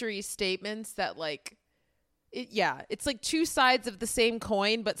contradictory statements that like, it's like two sides of the same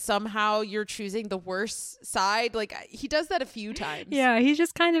coin, but somehow you're choosing the worst side. Like he does that a few times. Yeah, he's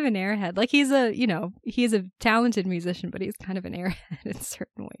just kind of an airhead. Like he's a talented musician, but he's kind of an airhead in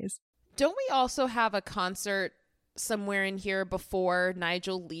certain ways. Don't we also have a concert somewhere in here before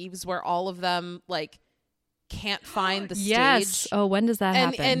Nigel leaves where all of them like can't find the yes. stage? Oh, when does that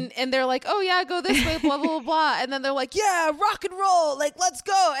happen? And they're like, oh yeah, go this way, blah, blah, blah, blah. And then they're like, yeah, rock and roll, like, let's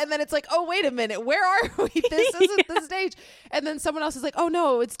go. And then it's like, oh, wait a minute, where are we? This isn't the stage. And then someone else is like, oh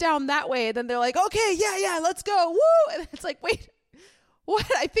no, it's down that way. And then they're like, okay, yeah, let's go. Woo. And it's like, wait, What?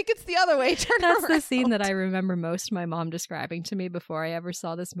 I think it's the other way. Turn That's around. the scene that I remember most my mom describing to me before I ever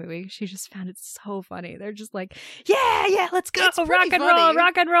saw this movie. She just found it so funny. They're just like, yeah, let's go, It's pretty rock and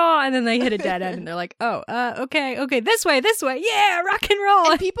funny. roll, and then they hit a dead end and they're like, oh, okay, this way, yeah, rock and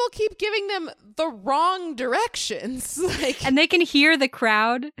roll. And people keep giving them the wrong directions. Like, and they can hear the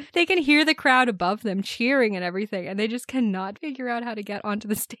crowd. They can hear the crowd above them cheering and everything, and they just cannot figure out how to get onto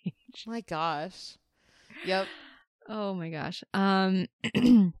the stage. my gosh. Yep. Oh my gosh.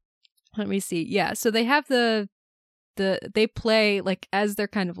 Let me see. Yeah, so they have they play, like, as their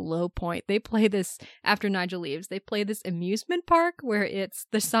kind of low point, they play this after Nigel leaves. They play this amusement park where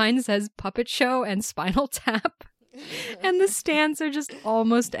the sign says puppet show and Spinal Tap. And the stands are just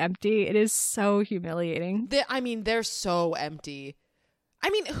almost empty. It is so humiliating. They're so empty.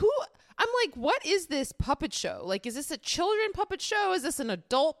 I'm like, what is this puppet show? Like, is this a children puppet show? Is this an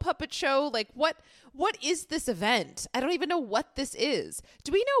adult puppet show? Like, what is this event? I don't even know what this is.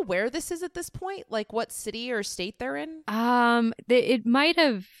 Do we know where this is at this point? Like, what city or state they're in?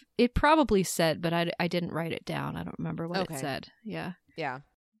 It probably said, but I didn't write it down. I don't remember what it said. Yeah. Yeah.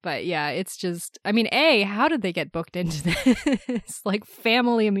 But yeah, it's just, how did they get booked into this like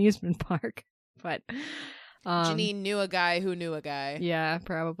family amusement park? But Janine knew a guy who knew a guy. Yeah,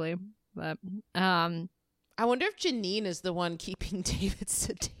 probably. But I wonder if Janine is the one keeping David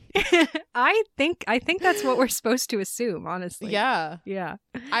sedated. I think that's what we're supposed to assume, honestly. Yeah. Yeah.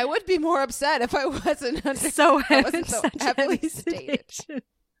 I would be more upset if I wasn't so heavily heavy sedated.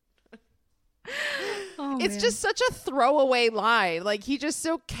 Oh, it's man. just such a throwaway line. Like, he just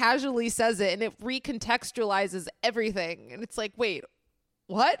so casually says it and it recontextualizes everything. And it's like, wait,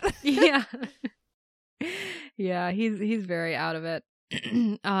 what? Yeah. Yeah, he's very out of it.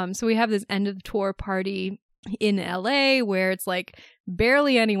 So we have this end of tour party in LA where it's like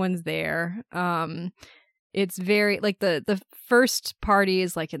barely anyone's there. It's very like the first party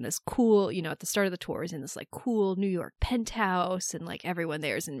is like in this cool, at the start of the tour is in this like cool New York penthouse, and like everyone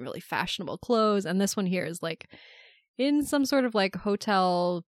there is in really fashionable clothes. And this one here is like in some sort of like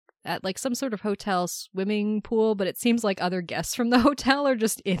hotel, at like some sort of hotel swimming pool, but it seems like other guests from the hotel are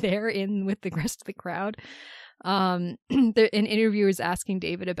just in with the rest of the crowd. An interviewer is asking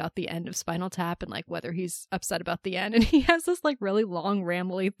David about the end of Spinal Tap and like whether he's upset about the end, and he has this like really long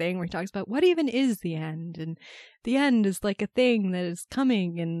rambly thing where he talks about what even is the end, and the end is like a thing that is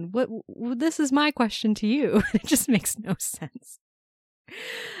coming, and what this is my question to you. It just makes no sense.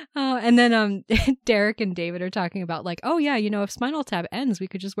 And then Derek and David are talking about like, oh yeah, if Spinal Tap ends, we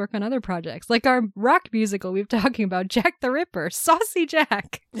could just work on other projects, like our rock musical we've talking about, Jack the Ripper, Saucy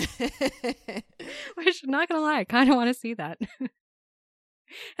Jack. Which, I'm not gonna lie, I kind of want to see that.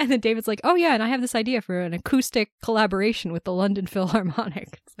 And then David's like, oh yeah, and I have this idea for an acoustic collaboration with the London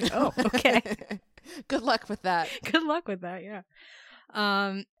Philharmonic. It's like, oh, okay. Good luck with that. Good luck with that, yeah.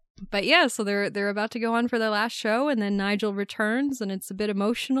 But yeah, so they're about to go on for their last show, and then Nigel returns, and it's a bit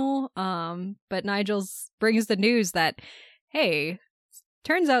emotional. But Nigel brings the news that, hey,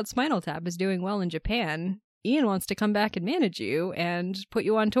 turns out Spinal Tap is doing well in Japan. Ian wants to come back and manage you and put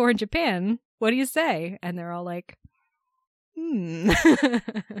you on tour in Japan. What do you say? And they're all like,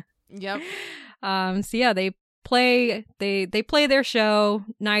 Yep. So yeah, they play their show.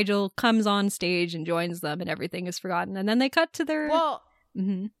 Nigel comes on stage and joins them, and everything is forgotten. And then they cut to their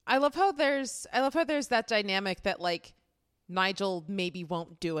Mm-hmm. I love how there's that dynamic that like Nigel maybe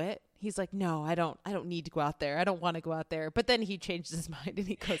won't do it. He's like, no, I don't need to go out there. I don't want to go out there. But then he changes his mind and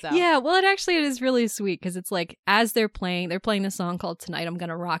he goes out. Yeah, well, it is really sweet because it's like as they're playing this song called Tonight I'm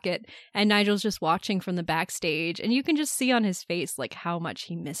Gonna Rock It, and Nigel's just watching from the backstage, and you can just see on his face like how much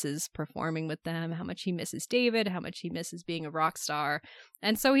he misses performing with them, how much he misses David, how much he misses being a rock star.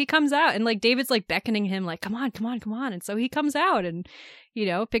 And so he comes out, and like David's like beckoning him like, come on. And so he comes out and,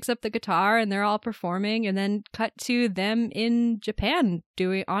 picks up the guitar, and they're all performing, and then cut to them in Japan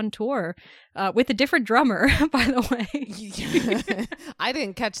doing on tour with a different drummer, by the way. I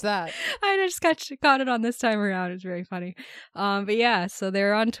didn't catch that. I just caught it on this time around. It was very funny. But yeah, so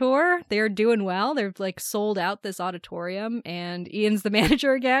they're on tour. They're doing well. They're like sold out this auditorium, and Ian's the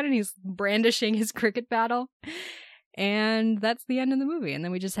manager again, and he's brandishing his cricket battle. And that's the end of the movie. And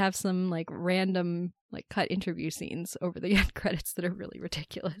then we just have some like random like cut interview scenes over the end credits that are really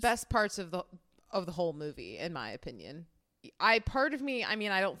ridiculous. Best parts of the whole movie, in my opinion. I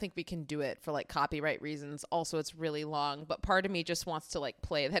don't think we can do it for like copyright reasons. Also, it's really long, but part of me just wants to like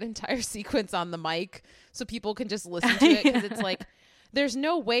play that entire sequence on the mic so people can just listen to it, because it's like there's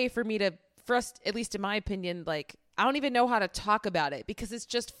no way for us, at least in my opinion, like I don't even know how to talk about it because it's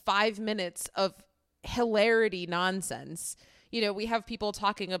just 5 minutes of hilarity nonsense. We have people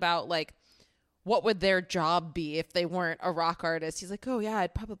talking about like what would their job be if they weren't a rock artist. He's like, oh yeah,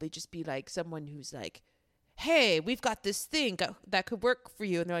 I'd probably just be like someone who's like, hey, we've got this thing that could work for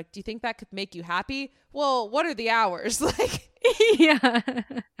you. And they're like, do you think that could make you happy? Well, what are the hours? Like, yeah.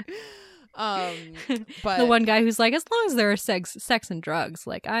 But the one guy who's like, as long as there are sex and drugs,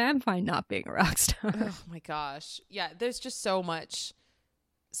 like I'm fine not being a rock star. Oh my gosh. Yeah. There's just so much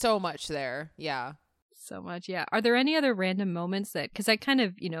there. Yeah. So much. Yeah. Are there any other random moments that, because I kind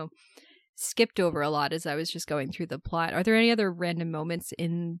of, skipped over a lot as I was just going through the plot. Are there any other random moments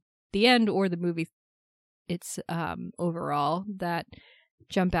in the end or the movie it's overall that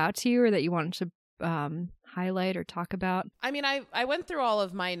jump out to you or that you wanted to highlight or talk about? I mean, I went through all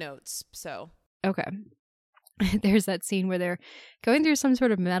of my notes, so. Okay. There's that scene where they're going through some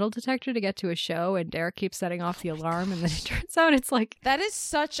sort of metal detector to get to a show and Derek keeps setting off the alarm and then it turns out it's like... That is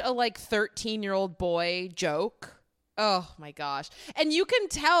such a 13-year-old boy joke. Oh my gosh. And you can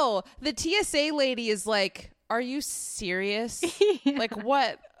tell the TSA lady is like, are you serious? Yeah. Like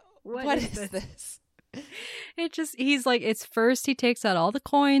what is this? He's like, it's first he takes out all the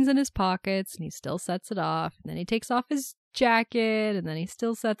coins in his pockets and he still sets it off. And then he takes off his jacket and then he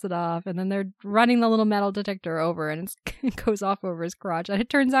still sets it off. And then they're running the little metal detector over and it goes off over his crotch. And it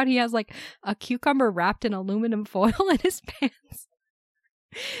turns out he has like a cucumber wrapped in aluminum foil in his pants.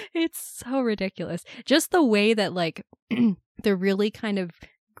 It's so ridiculous. Just the way that like the really kind of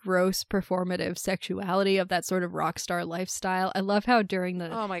gross performative sexuality of that sort of rock star lifestyle. I love how during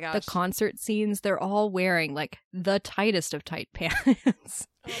the concert scenes they're all wearing like the tightest of tight pants.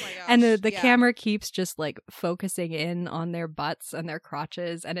 Oh my gosh. And the camera keeps just like focusing in on their butts and their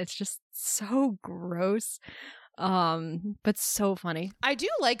crotches and it's just so gross. But so funny. I do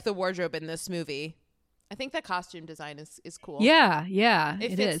like the wardrobe in this movie. I think the costume design is cool. Yeah.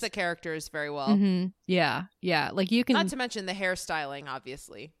 It fits is. The characters very well. Mm-hmm. Yeah. Like you can... Not to mention the hairstyling,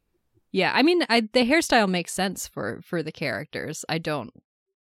 obviously. Yeah, I mean, the hairstyle makes sense for the characters. I don't,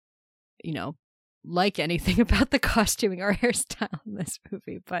 like anything about the costuming or hairstyle in this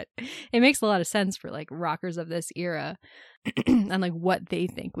movie, but it makes a lot of sense for like rockers of this era and like what they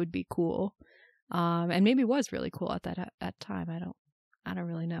think would be cool. And maybe was really cool at that time. I don't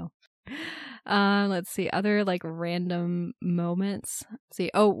really know. Let's see, other like random moments. Let's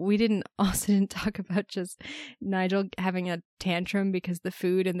see. Oh, we didn't talk about just Nigel having a tantrum because the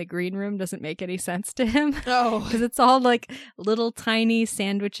food in the green room doesn't make any sense to him. Oh, because it's all like little tiny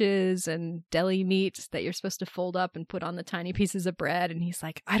sandwiches and deli meat that you're supposed to fold up and put on the tiny pieces of bread. And he's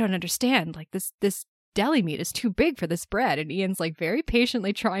like, I don't understand. Like this deli meat is too big for this bread. And Ian's like very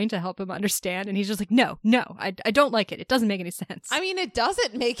patiently trying to help him understand. And he's just like, no, I don't like it. It doesn't make any sense. I mean, it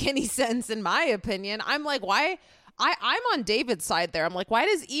doesn't make any sense in my opinion. I'm like, why? I'm on David's side there. I'm like, why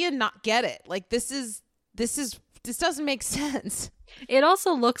does Ian not get it? Like, this doesn't make sense. It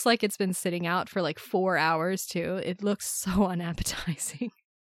also looks like it's been sitting out for like 4 hours too. It looks so unappetizing.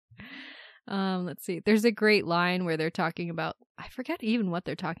 Let's see. There's a great line where they're talking about, I forget even what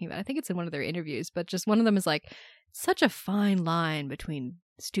they're talking about. I think it's in one of their interviews, but just one of them is like, such a fine line between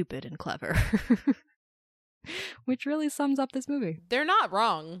stupid and clever. Which really sums up this movie. They're not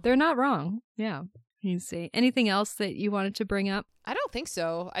wrong. Yeah. You see. Anything else that you wanted to bring up? I don't think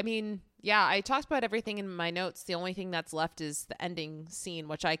so. I mean, yeah, I talked about everything in my notes. The only thing that's left is the ending scene,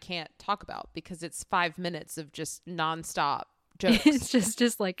 which I can't talk about because it's 5 minutes of just nonstop jokes. It's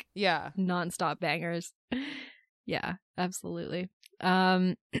just like nonstop bangers. Yeah, absolutely.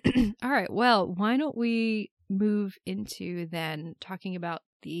 All right. Well, why don't we move into then talking about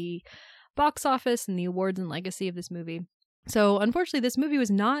the box office and the awards and legacy of this movie. So unfortunately, this movie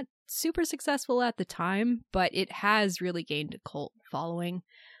was not super successful at the time, but it has really gained a cult following.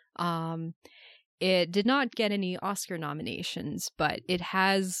 It did not get any Oscar nominations, but it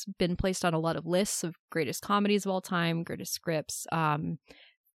has been placed on a lot of lists of greatest comedies of all time, greatest scripts. The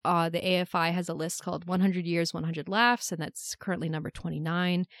AFI has a list called 100 Years, 100 Laughs, and that's currently number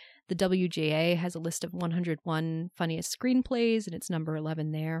 29. The WGA has a list of 101 funniest screenplays, and it's number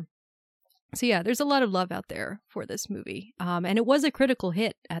 11 there. So yeah, there's a lot of love out there for this movie. And it was a critical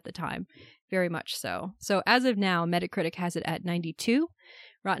hit at the time, very much so. So as of now, Metacritic has it at 92.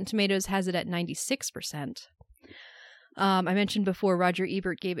 Rotten Tomatoes has it at 96%. I mentioned before Roger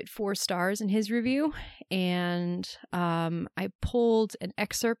Ebert gave it 4 stars in his review, and I pulled an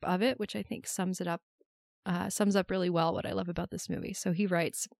excerpt of it, which I think sums up really well what I love about this movie. So he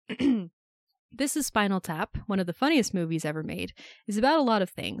writes, "This is Spinal Tap, one of the funniest movies ever made, is about a lot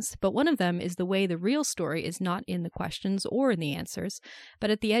of things, but one of them is the way the real story is not in the questions or in the answers, but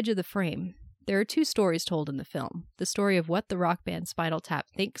at the edge of the frame. There are 2 stories told in the film, the story of what the rock band Spinal Tap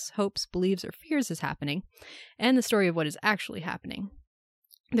thinks, hopes, believes, or fears is happening, and the story of what is actually happening.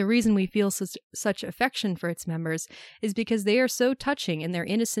 The reason we feel such affection for its members is because they are so touching in their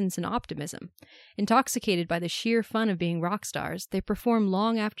innocence and optimism. Intoxicated by the sheer fun of being rock stars, they perform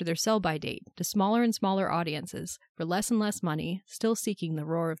long after their sell-by date to smaller and smaller audiences for less and less money, still seeking the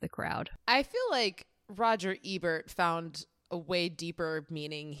roar of the crowd. I feel like Roger Ebert found a way deeper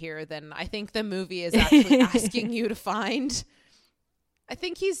meaning here than I think the movie is actually asking you to find. I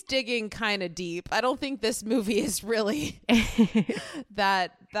think he's digging kind of deep. I don't think this movie is really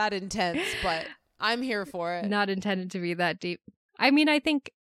that intense, but I'm here for it. Not intended to be that deep. I mean, I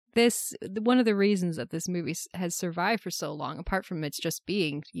think one of the reasons that this movie has survived for so long, apart from it's just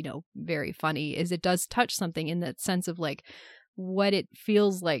being, very funny, is it does touch something in that sense of like what it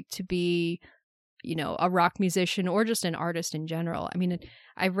feels like to be, a rock musician or just an artist in general. I mean,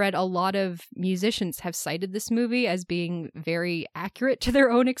 I've read a lot of musicians have cited this movie as being very accurate to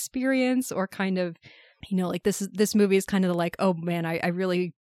their own experience, or kind of, like this movie is kind of like, oh man,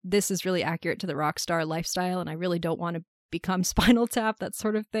 this is really accurate to the rock star lifestyle, and I really don't want to become Spinal Tap, that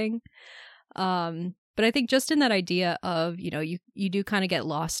sort of thing. But I think just in that idea of, you do kind of get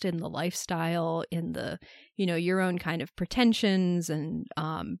lost in the lifestyle, in the, your own kind of pretensions and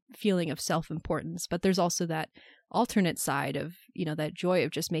feeling of self-importance. But there's also that alternate side of, that joy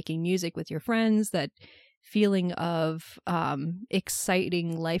of just making music with your friends, that feeling of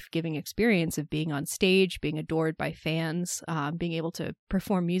exciting, life-giving experience of being on stage, being adored by fans, being able to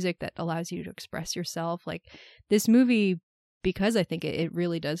perform music that allows you to express yourself. Like this movie, because I think it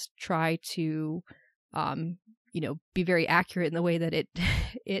really does try to be very accurate in the way that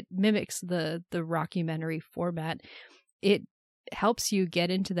it mimics the rockumentary format. It helps you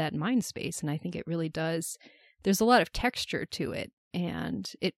get into that mind space, and I think it really does. There's a lot of texture to it, and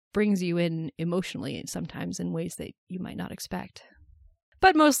it brings you in emotionally sometimes in ways that you might not expect.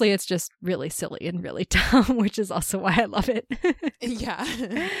 But mostly it's just really silly and really dumb, which is also why I love it. Yeah.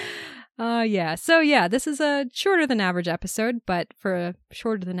 So this is a shorter than average episode, but for a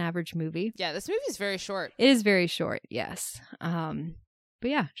shorter than average movie. Yeah, this movie is very short. It is very short, yes. But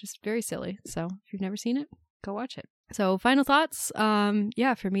yeah, just very silly. So if you've never seen it, go watch it. So final thoughts.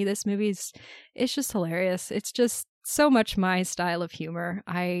 For me, this it's just hilarious. It's just so much my style of humor.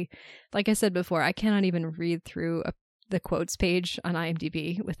 Like I said before, I cannot even read through the quotes page on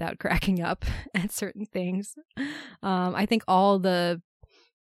IMDb without cracking up at certain things. I think all the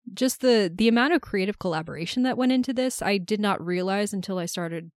amount of creative collaboration that went into this, I did not realize until I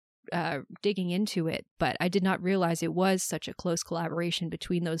started digging into it, but I did not realize it was such a close collaboration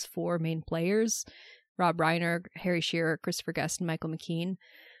between those four main players: Rob Reiner, Harry Shearer, Christopher Guest, and Michael McKean.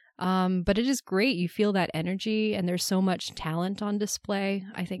 But it is great. You feel that energy, and there's so much talent on display.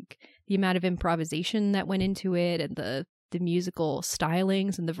 I think the amount of improvisation that went into it, and the musical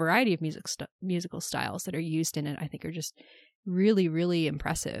stylings and the variety of musical styles that are used in it, I think are just really, really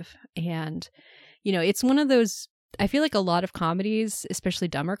impressive. And, it's one of those, I feel like a lot of comedies, especially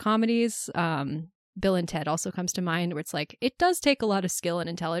dumber comedies, Bill and Ted also comes to mind, where it's like, it does take a lot of skill and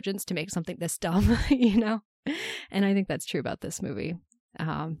intelligence to make something this dumb, And I think that's true about this movie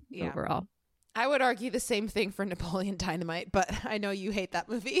overall. I would argue the same thing for Napoleon Dynamite, but I know you hate that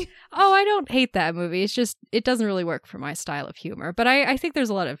movie. Oh, I don't hate that movie. It's just, it doesn't really work for my style of humor. But I think there's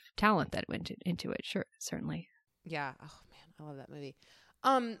a lot of talent that went into it. Sure, certainly. Yeah. Oh man, I love that movie.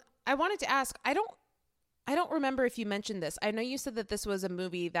 I wanted to ask, I don't remember if you mentioned this. I know you said that this was a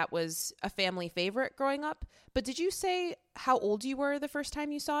movie that was a family favorite growing up, but did you say how old you were the first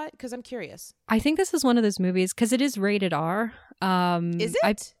time you saw it? Because I'm curious. I think this is one of those movies, because it is rated R. Is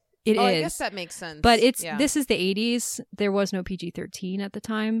it? It is. I guess that makes sense. But this is the 80s. There was no PG-13 at the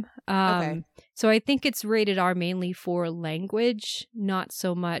time. Okay. So I think it's rated R mainly for language, not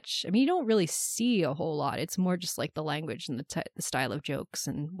so much. I mean, you don't really see a whole lot. It's more just like the language and the style of jokes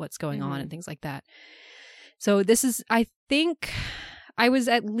and what's going on and things like that. So this is, I think I was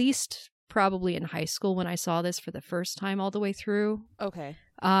at least probably in high school when I saw this for the first time all the way through. Okay.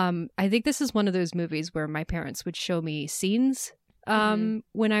 I think this is one of those movies where my parents would show me scenes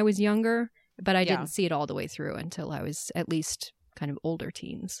when I was younger, but I didn't see it all the way through until I was at least kind of older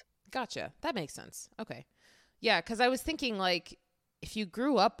teens. Gotcha. That makes sense. Okay. Yeah, because I was thinking, like, if you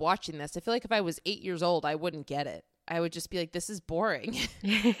grew up watching this, I feel like if I was 8 years old, I wouldn't get it. I would just be like, this is boring.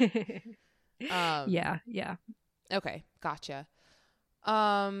 Yeah. Okay. Gotcha.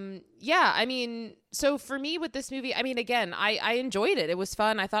 I mean, so for me with this movie, I mean, again, I enjoyed it. It was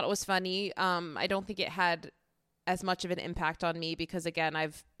fun. I thought it was funny. I don't think it had as much of an impact on me because, again,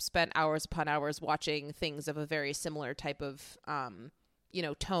 I've spent hours upon hours watching things of a very similar type of,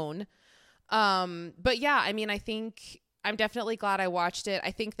 tone. But yeah, I mean, I think I'm definitely glad I watched it. I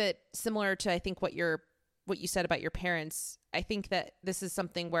think that similar to, what you're what you said about your parents, I think that this is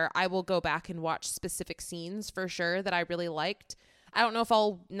something where I will go back and watch specific scenes for sure that I really liked. I don't know if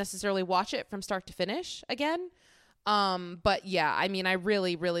I'll necessarily watch it from start to finish again. But yeah, I mean, I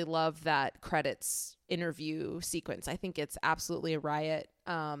really, really love that credits interview sequence. I think it's absolutely a riot.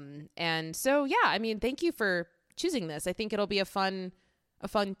 And so, yeah, I mean, thank you for choosing this. I think it'll be a fun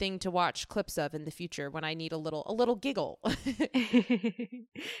thing to watch clips of in the future when I need a little giggle.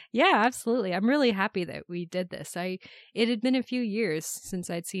 Yeah, absolutely. I'm really happy that we did this. It had been a few years since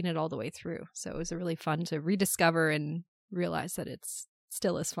I'd seen it all the way through. So it was really fun to rediscover and realize that it's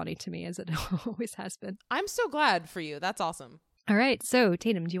still as funny to me as it always has been. I'm so glad for you. That's awesome. All right. So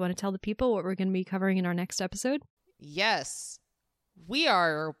Tatum, do you want to tell the people what we're going to be covering in our next episode? Yes. We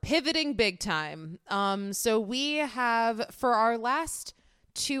are pivoting big time. So we have, for our last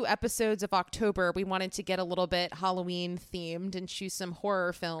 2 episodes of October, we wanted to get a little bit Halloween themed and choose some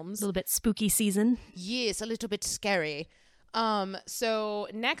horror films. A little bit spooky season. Yes, a little bit scary. So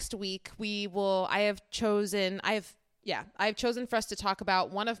next week I've chosen for us to talk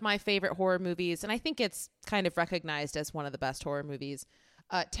about one of my favorite horror movies, and I think it's kind of recognized as one of the best horror movies,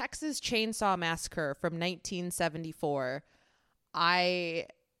 Texas Chainsaw Massacre from 1974. I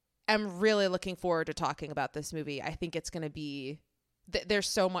am really looking forward to talking about this movie. I think it's going to be there's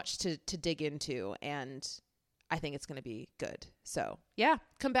so much to dig into, and I think it's going to be good. So yeah,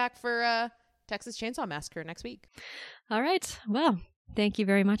 come back for Texas Chainsaw Massacre next week. All right. Well, thank you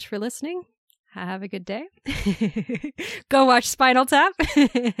very much for listening. Have a good day. Go watch Spinal Tap.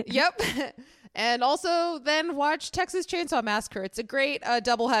 Yep. And also then watch Texas Chainsaw Massacre. It's a great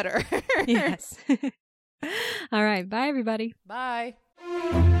doubleheader. Yes. All right. Bye, everybody. Bye.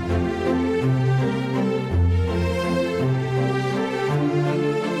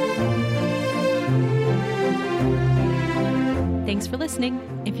 Thanks for listening.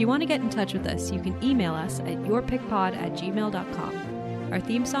 If you want to get in touch with us, you can email us at yourpickpod@gmail.com. Our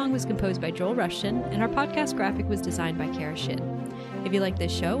theme song was composed by Joel Rushton, and our podcast graphic was designed by Kara Shin. If you like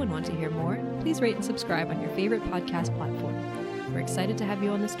this show and want to hear more, please rate and subscribe on your favorite podcast platform. We're excited to have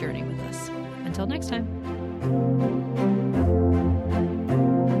you on this journey with us. Until next time.